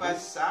ne veux pas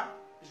ça,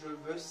 je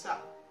veux ça.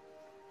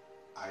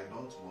 I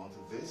don't want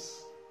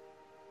this.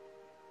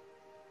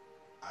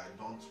 I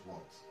don't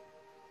want.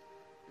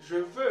 Je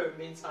veux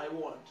means I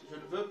want. Je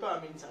ne veux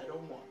pas means I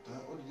don't want.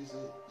 What did you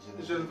say?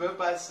 Je ne veux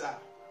pas ça.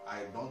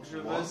 I don't je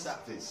want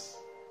ça. This.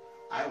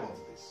 I want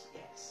this.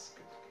 Yes.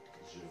 Good.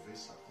 Je veux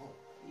ça. Oh.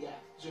 Yeah.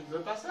 Je ne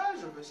veux pas ça,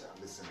 je veux ça.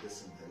 Listen,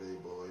 hey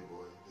boy,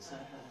 listen.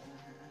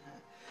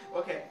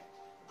 Okay.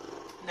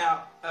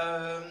 Now,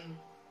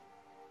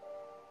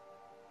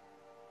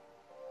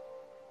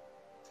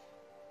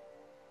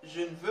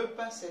 je ne veux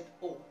pas cette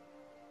eau.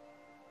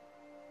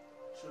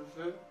 Je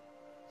veux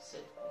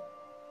cette eau.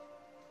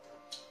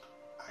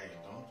 I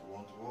don't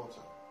want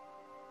water.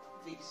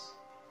 This.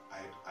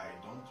 I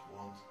don't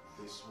want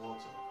this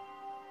water.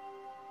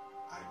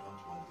 I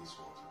don't want this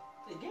water.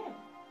 Again.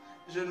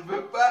 Je ne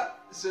veux pas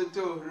cette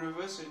eau. Je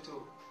veux cette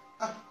eau.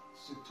 Ah,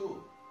 cette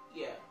eau.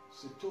 Yeah.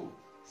 Cette eau.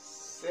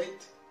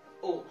 Cette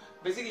eau.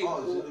 Basically,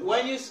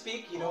 when you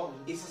speak, you know,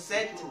 it's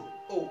cette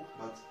eau.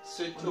 But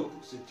cette eau.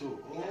 Cette eau.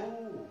 Oh. Yeah.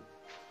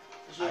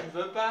 Je ne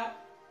veux pas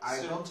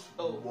I don't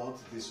want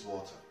this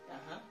water.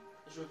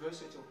 Je veux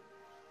cette eau.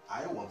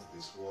 I want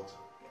this water.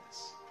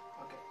 Yes.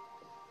 Okay.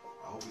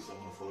 I hope it's not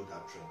going to follow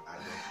that trend. I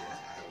don't want.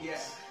 I want. Yeah.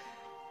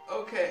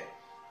 Okay.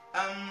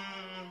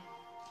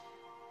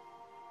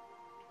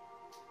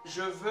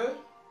 Je veux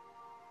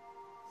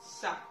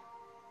ça.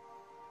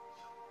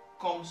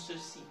 Comme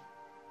ceci.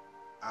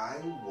 I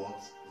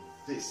want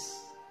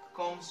this.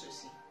 Comme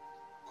ceci.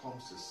 Comme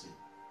ceci.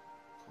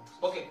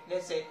 Okay,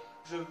 let's say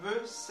je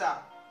veux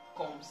ça.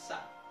 Comme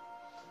ça.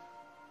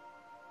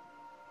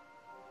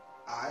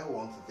 I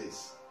want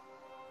this.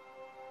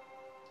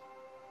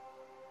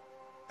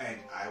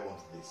 And I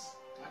want this.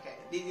 Okay,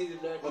 this is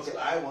the learn. Okay,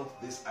 I want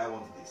this. I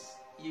want this.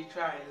 You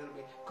try a little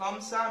bit. Comme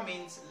ça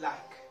means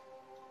like.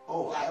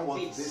 Oh, like I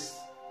want this.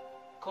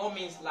 Comme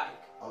means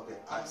like. Okay.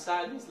 Comme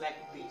ça means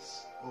like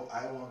this. Oh,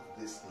 I want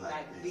this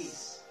like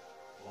this.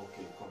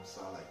 Okay, comme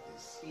ça like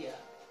this. Yeah.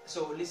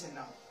 So listen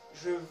now.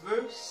 Je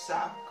veux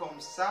ça comme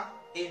ça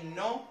et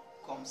non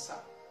comme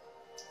ça.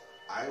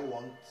 I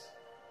want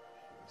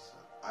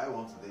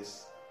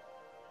this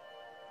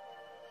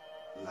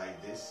like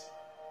this.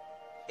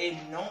 Et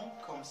non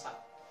comme ça.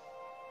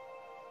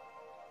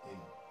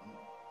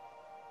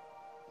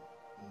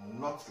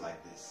 Not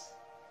like this.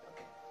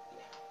 Okay.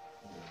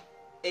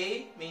 Yeah.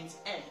 A means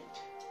and.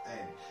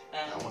 And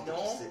I want no,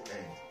 to say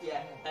and.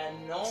 Yeah.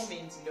 And no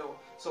means no.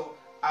 So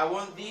I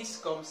want this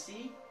comme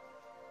si.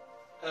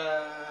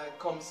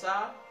 Comme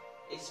ça.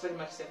 It's pretty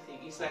much the same thing.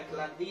 It's like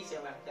this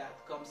and like that.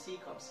 Comme si,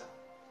 comme ça.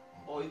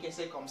 Or you can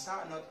say comme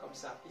ça, not comme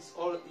ça. It's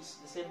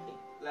the same thing.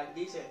 Like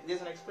this,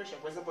 there's an expression.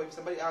 For example, if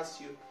somebody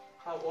asks you,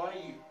 how are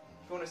you?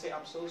 If you want to say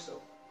I'm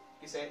so-so,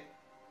 you say,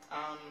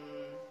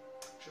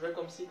 je vais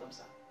comme ci, comme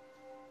ça.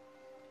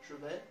 Je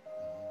vais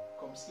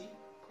comme ci,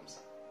 comme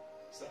ça.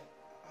 It's like,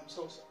 I'm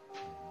so-so.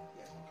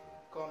 Yeah.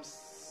 Comme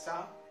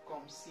ça,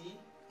 comme si,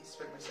 it's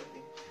pretty much the same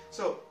thing.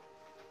 So,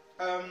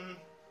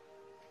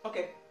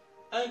 okay.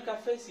 Un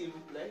café, s'il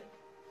vous plaît.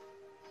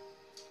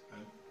 Un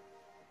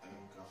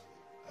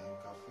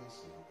café,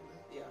 s'il vous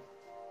plaît. Yeah.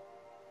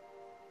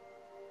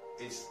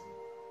 It's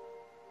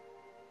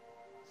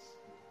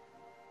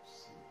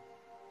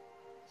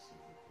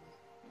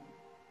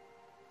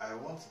I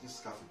want this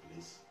coffee,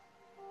 please.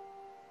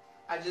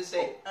 I just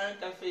say un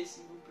café,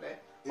 s'il vous plaît.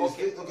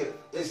 Okay.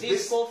 Is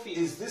this coffee?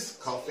 Is this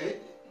coffee?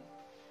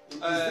 Is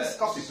this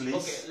coffee,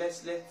 please?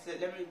 Okay,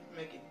 let me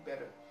make it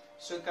better.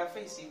 Ce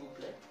café, s'il vous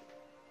plaît.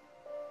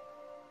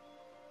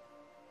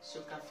 Ce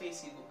café,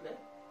 s'il vous plaît.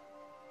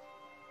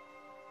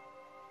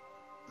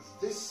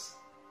 This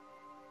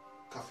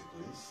coffee,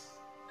 please.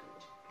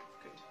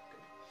 Good.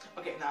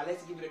 Okay, now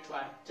let's give it a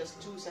try.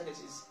 Just 2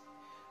 sentences.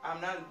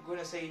 I'm not going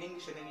to say in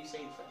English and then you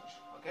say in French.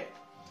 Okay?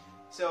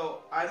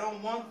 So, I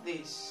don't want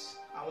this.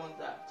 I want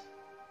that.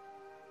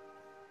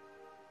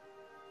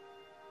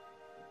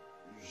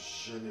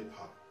 Je n'ai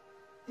pas.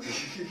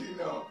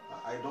 No.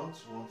 I don't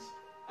want.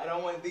 I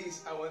don't want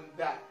this. I want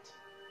that.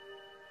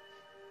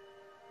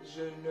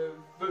 Je ne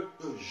veux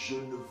Je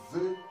ne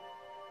veux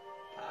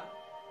pas.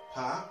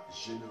 pas.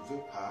 Je ne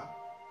veux pas.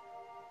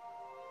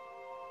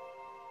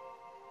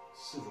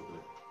 S'il vous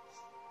plaît.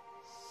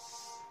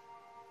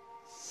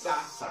 Ça.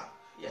 Ça.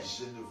 Yes.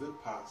 Je ne veux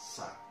pas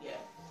ça. Yeah.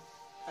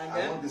 And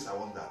I then want this. I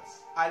want that.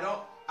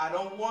 I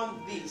don't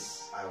want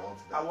this. I want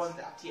that. I want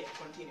that. Yeah,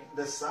 continue.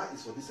 The ça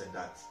is for this and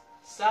that.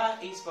 Ça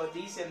is for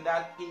this and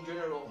that in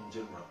general. In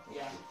general.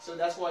 Yeah. So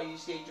that's why you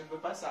say je ne veux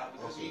pas ça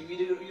because Okay.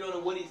 you don't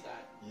know what is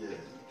that. Yeah.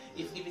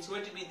 If it's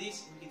going to be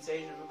this, we can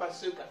say je ne veux pas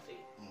ce café.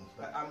 Mm.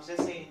 But I'm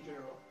just saying in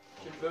general.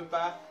 Je ne veux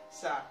pas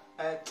ça.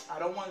 I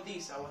don't want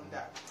this. I want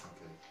that.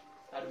 Okay.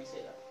 How do we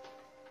say that?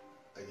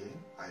 Again,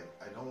 I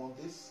don't want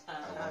this. I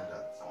want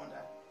that. I want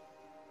that.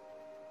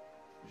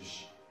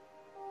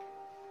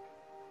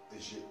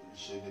 Je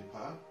n'ai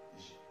pas.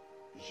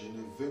 Je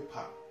ne veux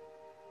pas.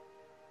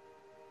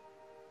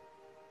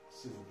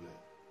 S'il vous plaît.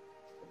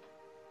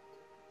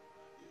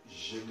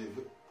 Je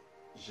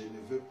ne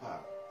veux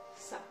pas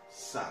Ça.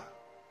 ça.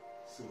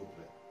 S'il vous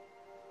plaît.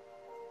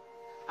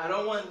 I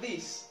don't want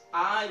this.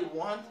 I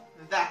want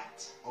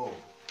that. Oh.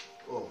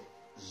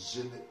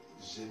 Je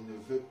ne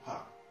veux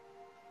pas.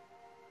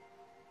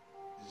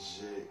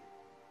 Je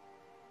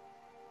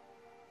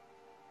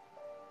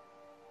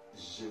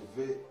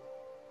vais.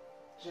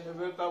 Je ne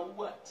veux pas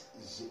what?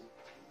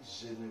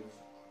 Je ne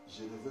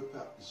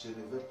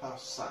veux pas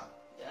ça.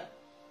 Yeah.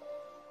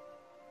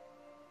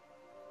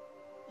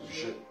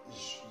 Je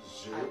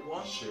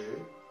want je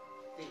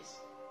this.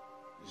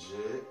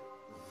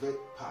 vais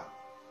pas.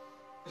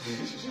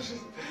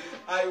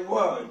 I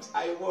want.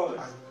 I want.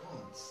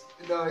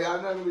 No,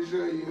 I'm not going to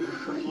show you.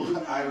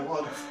 I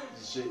want.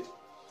 Je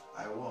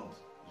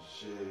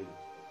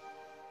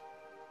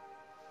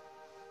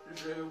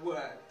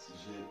what?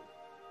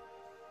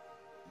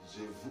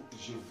 Je veux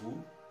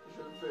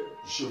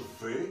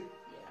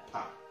Yeah.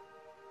 pas.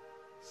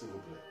 S'il vous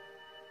plaît.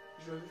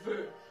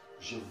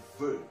 Je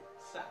veux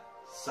ça.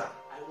 ça.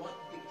 I want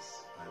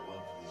this. I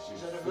want this.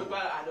 Je ne veux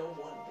pas. I don't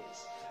want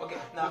this. Okay.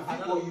 Now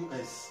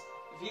V-O-U-S.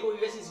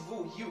 V-O-U-S is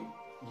vous. You.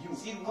 You.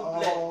 S'il vous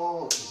plaît.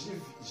 Oh,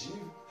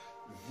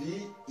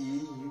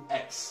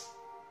 V-E-U-X.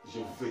 Je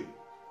veux.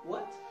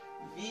 What?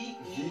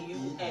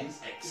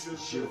 V-E-U-S.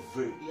 Je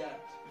veux. Yeah.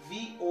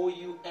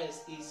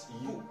 V-O-U-S is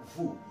vous.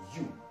 Vous.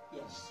 You.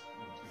 Yes.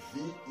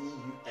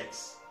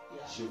 V-E-U-X.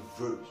 Yeah. Je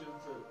veux. Je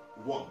veux.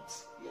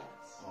 Want. Yes.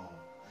 Oh.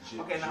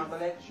 Okay, now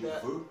Je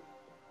veux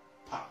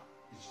pas.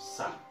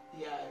 Ça.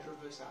 Yeah, je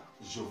veux ça.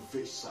 Je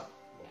veux ça.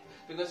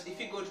 Because if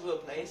you go to a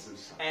place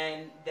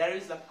and there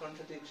is a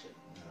contradiction,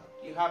 Yeah.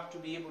 you have to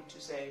be able to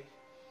say,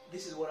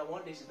 this is what I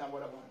want, this is not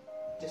what I want.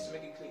 Just to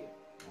make it clear.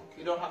 Okay.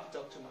 You don't have to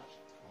talk too much.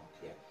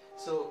 Okay. Yeah.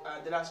 So,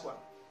 the last one.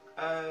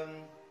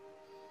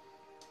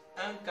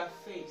 Un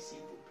café, s'il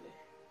vous plaît.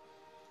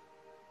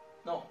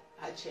 No,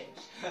 I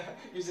changed.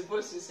 You're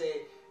supposed to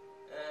say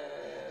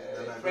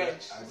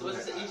French. You're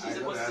supposed to say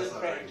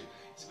French.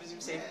 You're supposed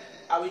to say,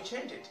 I will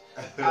change it.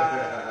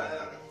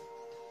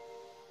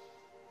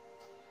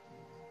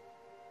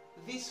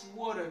 This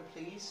water,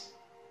 please.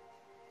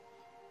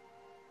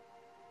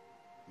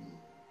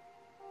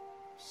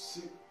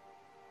 S'il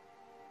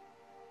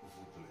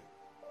vous plaît.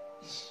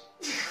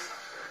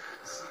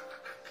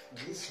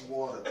 This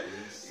water,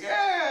 please.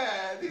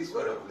 Yeah, this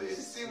water,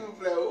 please. S'il vous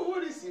plaît.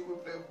 What is s'il vous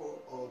plaît for?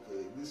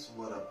 Okay, this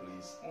water,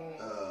 please.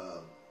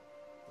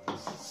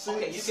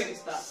 Okay, you can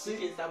start. You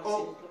can start with s'il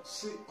vous plaît.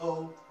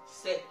 C-O.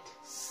 Set.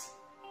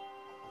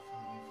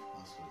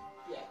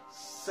 Yeah.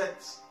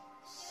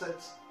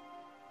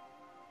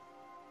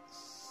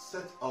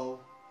 Set O.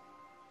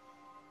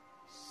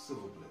 S'il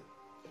vous plaît.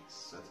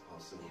 Set O,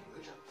 s'il vous plaît.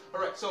 Good job.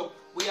 Alright, so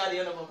we are at the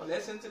end of our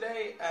lesson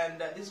today,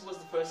 and this was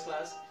the first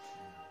class.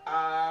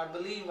 I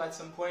believe at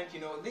some point,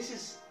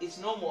 it's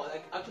normal.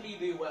 Like, actually, you're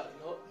doing well,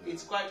 Yeah.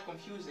 It's quite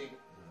confusing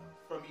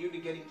from you to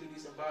get into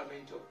this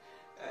environment of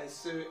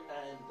Sir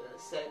and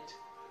Set.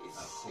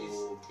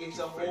 It's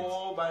a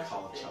whole bunch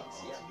of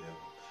things. Yeah.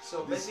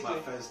 So this basically,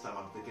 is my first time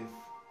I'm taking,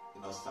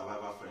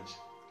 survival French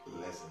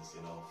lessons.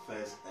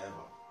 First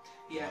ever.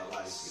 yeah. In my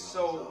life,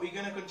 So we're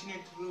gonna continue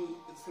through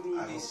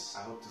this.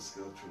 I hope to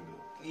scale through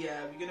though.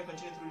 Yeah, we're gonna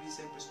continue through this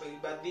same perspective.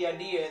 But the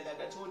idea, like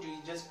I told you, is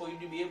just for you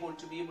to be able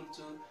to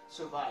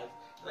survive.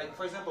 Like,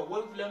 for example,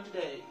 what we've learned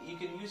today, you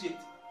can use it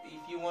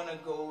if you wanna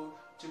go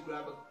to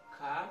grab a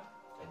cab,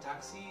 a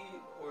taxi,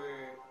 or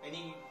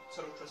any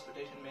sort of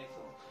transportation method.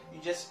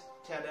 You just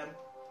tell them,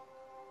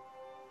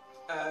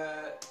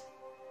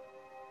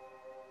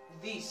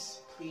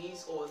 this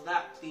please, or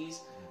that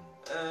please.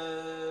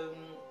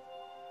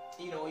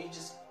 You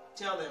just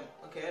tell them,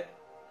 okay,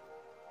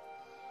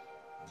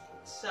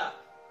 ça,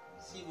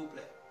 s'il vous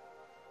plaît.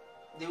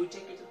 They will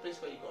take you to the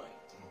place where you're going.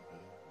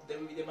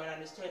 Okay. They might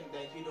understand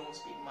that you don't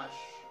speak much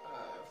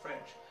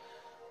French.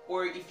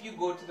 Or if you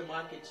go to the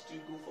market to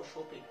go for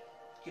shopping,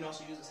 you can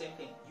also use the same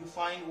thing. You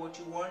find what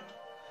you want.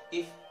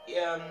 If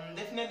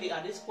definitely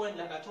at this point,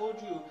 like I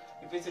told you,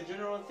 if it's a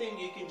general thing,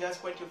 you can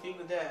just point your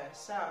finger there,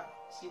 ça,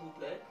 s'il vous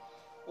plaît.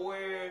 Or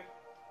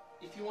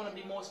if you want to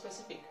be more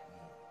specific,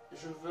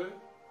 je veux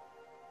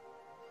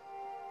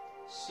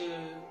ce,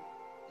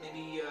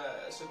 maybe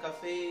ce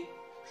café,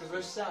 je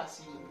veux ça,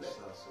 s'il vous plaît.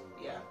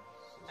 Yeah.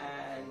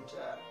 And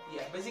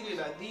yeah, basically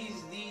that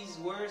these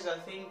words, I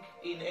think,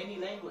 in any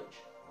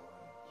language.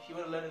 If you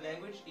want to learn a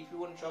language, if you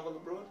want to travel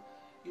abroad,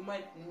 you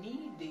might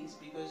need these,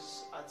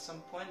 because at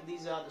some point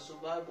these are the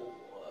survival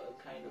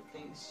kind of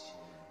things.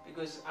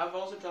 Because I've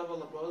also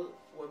traveled abroad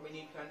for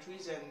many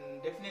countries,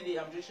 and definitely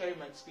I'm just sharing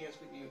my experience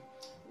with you,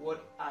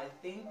 what I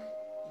think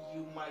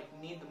you might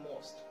need the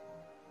most.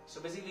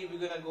 So basically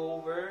we're gonna go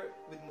over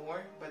with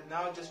more, but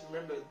now just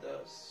remember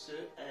the ce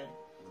and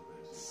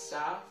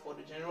ça for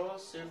the general,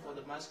 ce for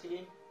the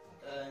masculine,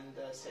 and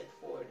set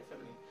for the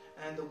feminine.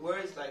 And the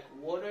words like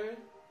water,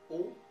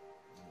 eau,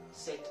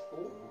 cette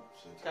eau,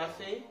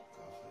 café,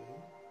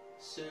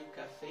 ce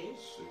café,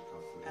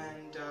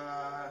 and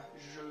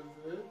je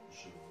veux,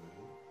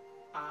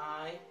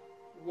 I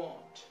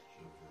want.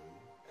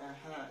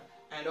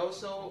 And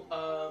also,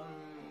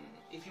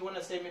 if you want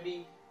to say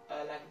maybe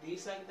like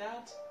this, like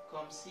that,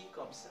 comme ci,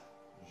 comme ça.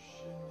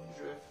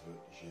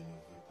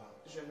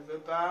 Je ne veux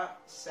pas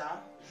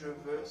ça, je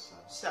veux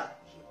ça.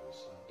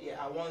 Yeah,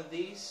 I want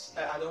this,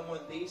 I don't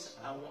want this,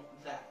 I want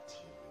that.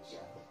 Yeah,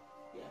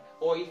 yeah.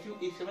 Or if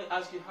someone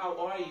asks you, how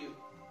are you?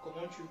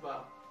 Comment tu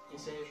vas? You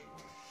say,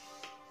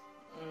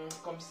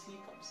 comme ci,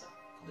 comme ça.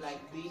 Like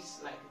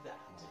this, like that.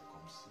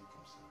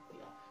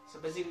 Yeah. So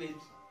basically,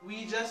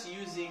 we're just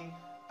using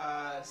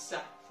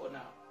ça for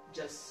now.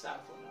 Just ça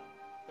for now.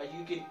 But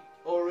you can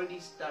already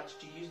start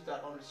to use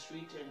that on the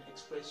street and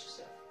express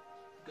yourself.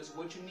 Because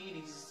what you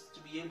need is to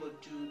be able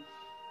to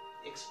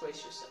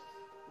express yourself.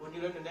 When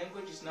you learn a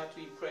language, it's not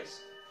to impress,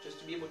 just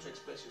to be able to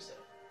express yourself.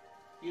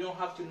 You don't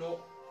have to know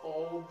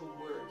all the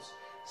words.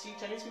 See,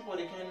 Chinese people,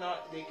 they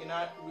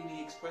cannot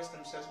really express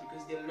themselves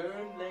because they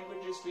learn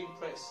languages to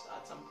impress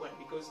at some point,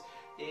 because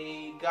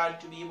they got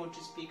to be able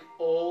to speak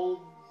all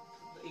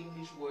the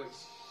English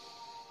words.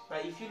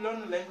 But if you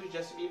learn a language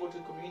just to be able to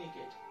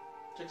communicate,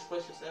 to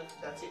express yourself,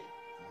 that's it.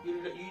 You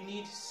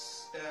need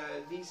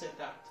this and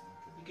that.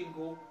 You can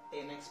go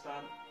and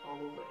expand all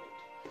over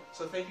it.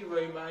 So thank you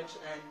very much,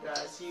 and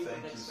see you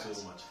next time. Thank you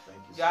so much. Thank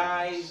you,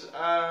 guys.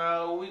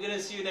 We're gonna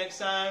see you next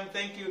time.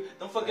 Thank you.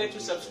 Don't forget to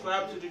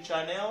subscribe to the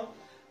channel,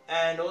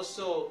 and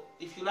also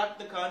if you like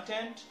the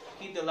content,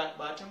 hit the like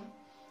button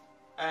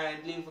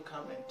and leave a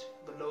comment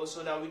below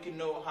so that we can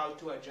know how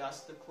to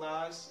adjust the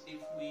class. If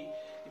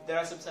there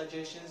are some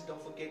suggestions,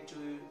 don't forget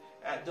to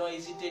don't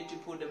hesitate to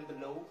put them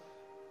below.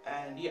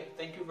 And yeah,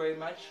 thank you very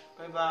much.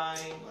 Bye bye.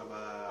 Bye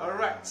bye. All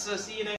right. So see you next.